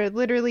for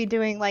literally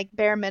doing, like,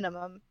 bare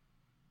minimum.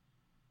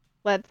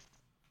 Let's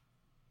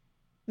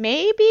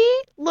maybe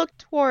look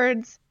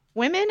towards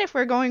women if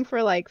we're going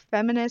for, like,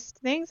 feminist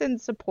things and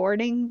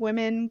supporting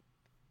women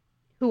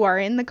who are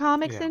in the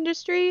comics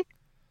industry.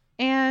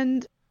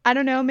 And, I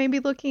don't know, maybe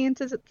looking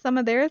into some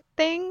of their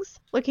things,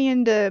 looking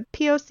into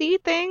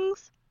POC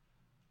things.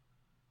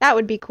 That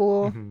would be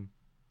cool.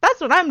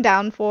 That's what I'm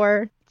down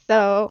for.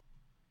 So,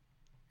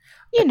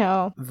 you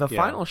know. The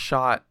final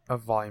shot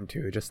of Volume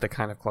 2, just to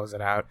kind of close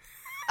it out.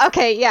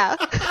 Okay, yeah.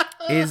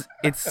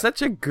 It's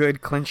such a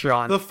good clincher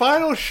on... The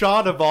final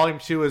shot of Volume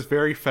 2 is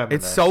very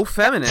feminist. It's so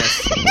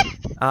feminist.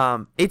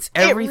 It's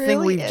everything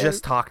really we've is.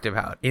 just talked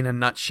about in a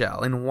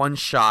nutshell, in one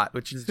shot,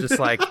 which is just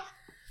like...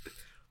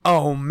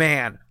 Oh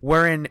man,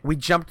 we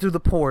jumped through the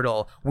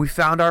portal, we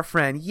found our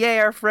friend, yay,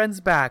 our friend's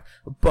back,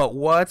 but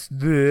what's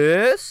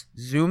this?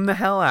 Zoom the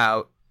hell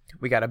out.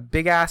 We got a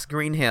big ass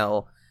green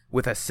hill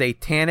with a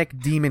satanic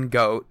demon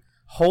goat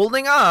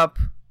holding up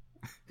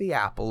the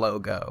Apple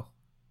logo.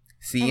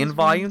 See you in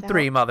Volume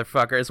 3,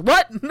 motherfuckers.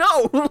 What?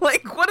 No!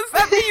 Like, what does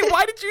that mean?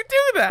 Why did you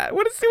do that?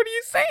 What are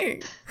you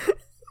saying?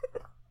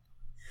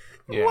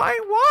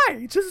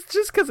 Why? Just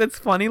because it's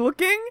funny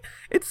looking?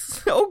 It's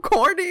so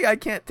corny, I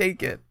can't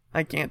take it.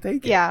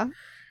 Yeah.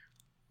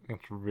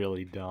 It's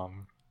really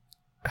dumb.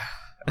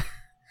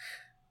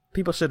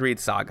 People should read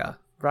Saga.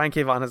 Brian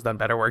K. Vaughan has done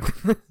better work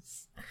than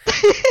this.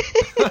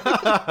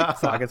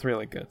 Saga's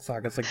really good.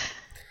 Saga's like...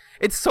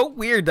 It's so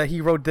weird that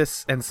he wrote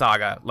this and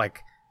Saga.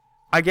 Like,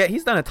 I get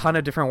he's done a ton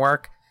of different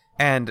work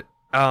and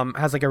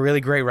has like a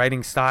really great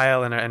writing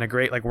style and a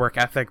great like work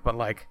ethic, but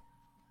like,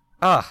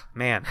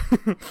 man.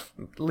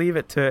 Leave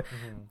it to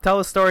tell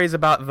the stories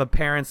about the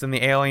parents and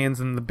the aliens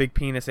and the big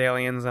penis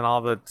aliens and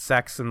all the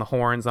sex and the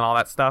horns and all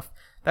that stuff.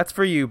 That's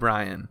for you,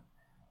 Brian.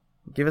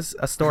 Give us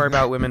a story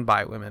about women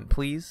by women,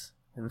 please,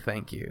 and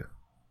thank you.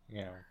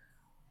 Yeah.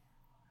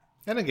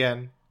 And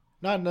again,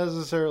 not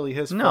necessarily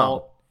his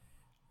fault.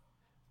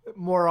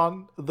 More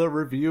on the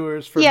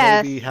reviewers for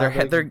maybe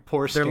having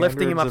poor standards. They're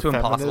lifting him up to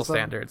impossible feminism.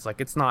 standards.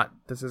 Like, it's not.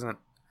 This isn't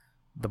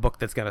the book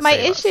that's gonna My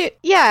save issue,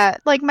 us.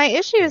 my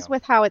issue is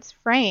with how it's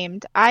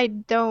framed. I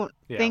don't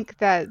think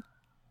that,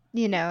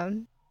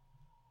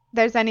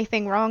 there's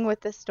anything wrong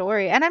with the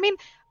story. And I mean,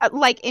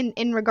 like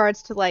in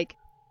regards to like,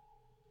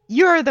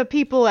 you're the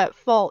people at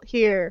fault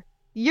here.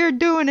 You're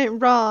doing it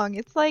wrong.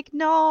 It's like,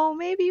 no,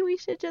 maybe we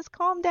should just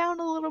calm down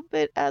a little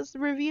bit as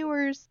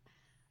reviewers.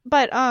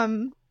 But I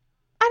don't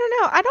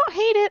know. I don't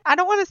hate it. I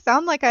don't want to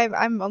sound like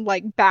I'm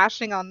like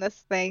bashing on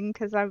this thing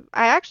because I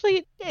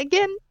actually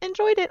again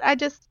enjoyed it. I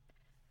just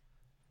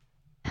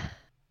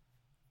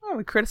Well,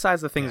 we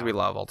criticize the things Yeah. we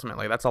love,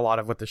 ultimately. That's a lot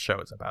of what this show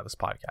is about, this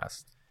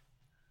podcast.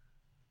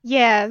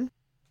 Yeah.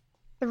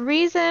 The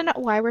reason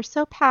why we're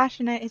so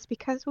passionate is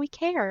because we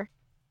care.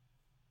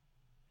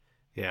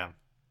 Yeah.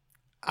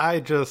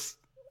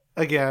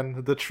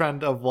 Again, the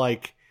trend of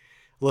like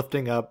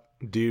lifting up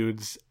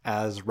dudes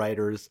as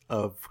writers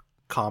of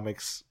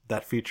comics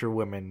that feature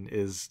women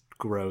is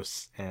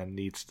gross and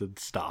needs to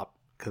stop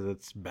because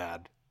it's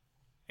bad.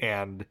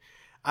 And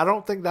I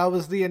don't think that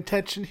was the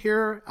intention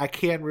here. I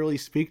can't really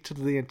speak to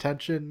the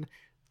intention.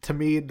 To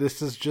me,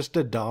 this is just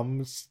a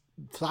dumb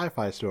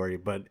sci-fi story,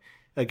 but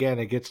again,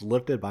 it gets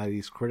lifted by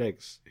these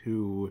critics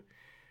who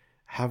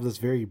have this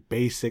very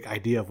basic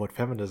idea of what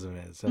feminism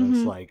is. And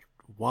it's like,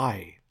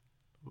 why?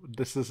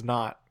 This is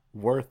not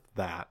worth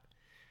that.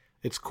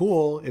 It's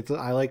cool.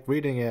 I like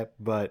reading it,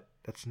 but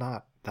it's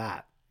not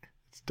that.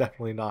 It's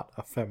definitely not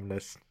a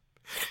feminist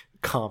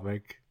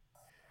comic.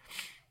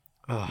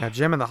 Now,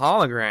 Gem and the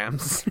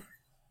Holograms.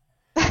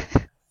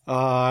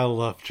 I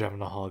love Gem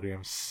and the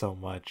Holograms so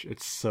much.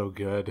 It's so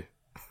good.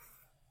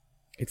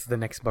 It's the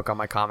next book on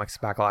my comics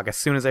backlog. As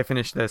soon as I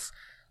finished this,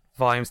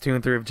 volumes 2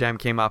 and 3 of Gem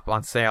came up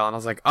on sale, and I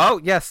was like, oh,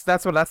 yes,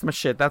 that's my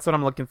shit. That's what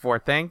I'm looking for.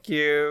 Thank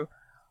you.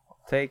 I'll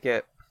take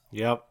it.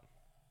 Yep.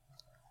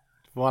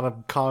 If you want a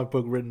comic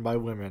book written by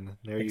women,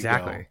 there you go.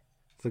 Exactly.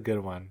 It's a good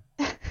one.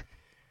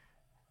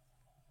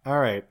 All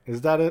right.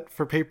 Is that it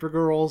for Paper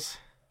Girls?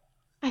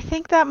 I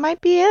think that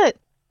might be it.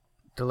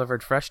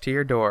 Delivered fresh to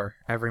your door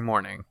every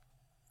morning.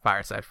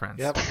 Fireside Friends.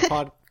 Yep.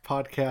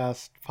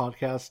 Podcast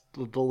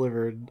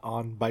delivered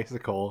on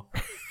bicycle.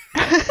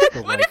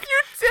 What if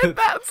you did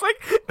that? It's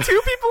like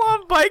 2 people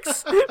on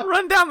bikes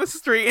run down the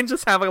street and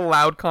just have a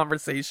loud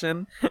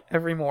conversation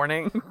every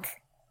morning.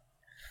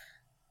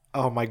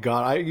 Oh my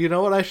god! You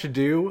know what I should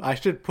do? I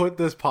should put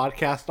this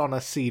podcast on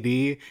a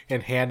CD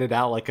and hand it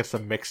out like it's a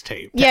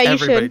mixtape. Yeah, you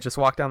Everybody should. just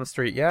walk down the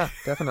street. Yeah,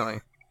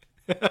 definitely.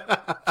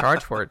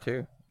 Charge for it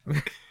too.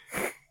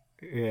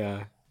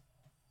 Yeah.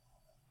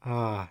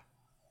 All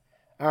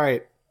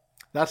right.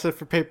 That's it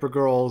for Paper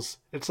Girls.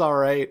 It's all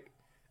right.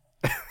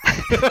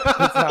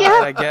 That's all Yeah.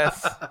 right, I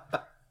guess.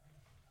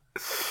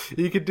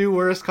 You could do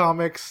worse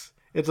comics.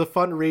 It's a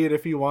fun read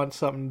if you want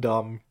something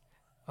dumb.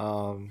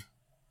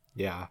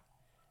 Yeah.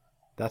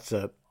 That's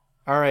it.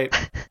 All right.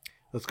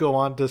 Let's go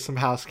on to some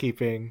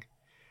housekeeping.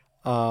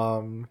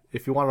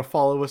 If you want to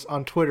follow us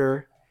on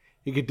Twitter,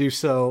 you could do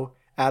so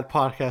at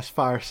Podcast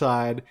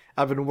Fireside.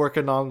 I've been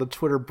working on the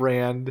Twitter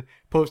brand,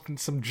 posting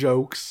some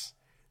jokes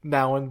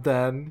now and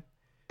then.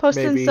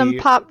 Posting Maybe- some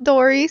pop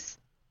Dories.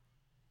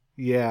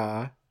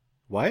 Yeah.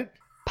 What?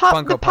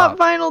 Funko The pop Pop.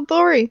 vinyl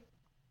Dory.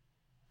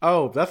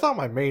 Oh, that's not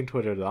my main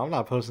Twitter though. I'm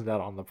not posting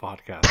that on the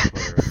podcast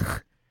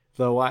Twitter.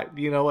 So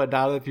you know what?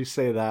 Now that you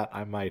say that,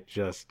 I might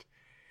just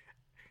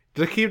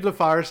to keep the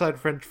Fireside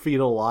Friend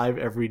feed alive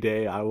every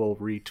day. I will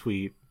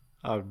retweet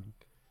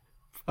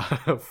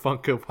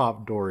Funko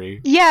Pop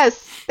Dory. Yes,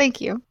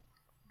 thank you.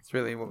 It's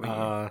really what we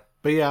need.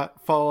 But yeah,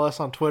 follow us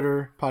on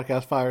Twitter,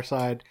 Podcast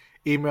Fireside.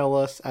 Email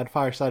us at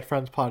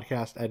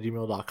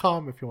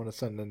firesidefriendspodcast@gmail.com if you want to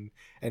send in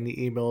any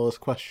emails,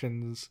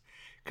 questions,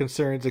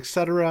 concerns,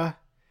 etc.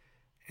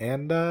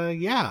 And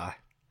yeah,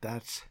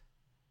 that's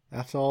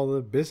all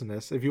the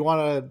business. If you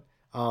want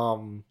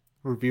to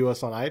review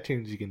us on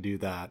iTunes, you can do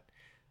that.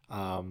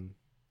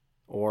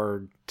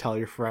 Or tell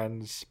your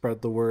friends,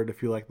 spread the word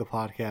if you like the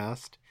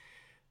podcast.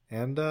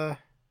 And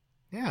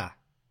yeah.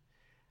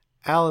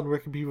 Alan, where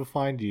can people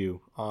find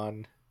you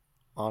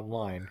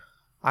online?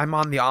 I'm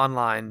on the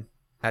online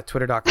at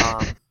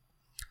twitter.com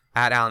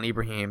at Alan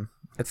Ibrahim.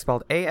 It's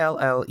spelled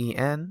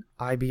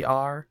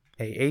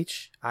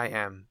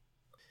ALLENIBRAHIM.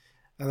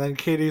 And then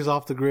Katie's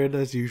off the grid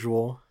as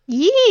usual.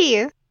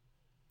 Yee!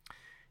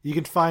 You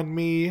can find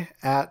me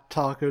at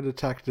Taco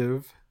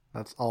Detective.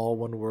 That's all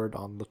one word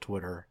on the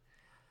Twitter.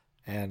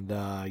 And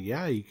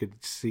yeah, you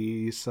could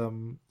see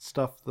some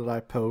stuff that I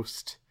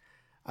post.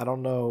 I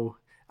don't know.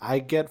 I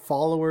get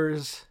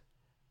followers.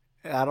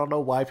 I don't know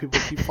why people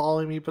keep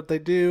following me, but they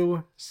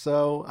do.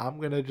 So I'm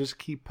going to just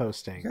keep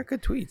posting. You got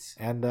good tweets.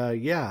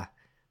 And yeah,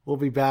 we'll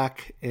be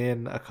back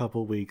in a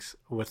couple weeks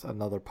with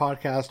another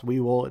podcast. We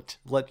will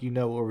let you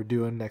know what we're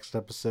doing next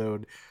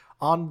episode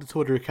on the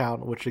Twitter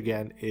account, which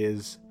again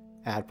is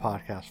at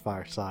Podcast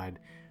Fireside.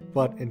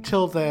 But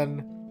until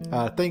then,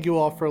 thank you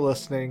all for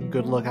listening.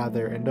 Good luck out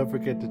there, and don't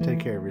forget to take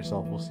care of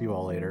yourself. We'll see you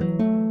all later.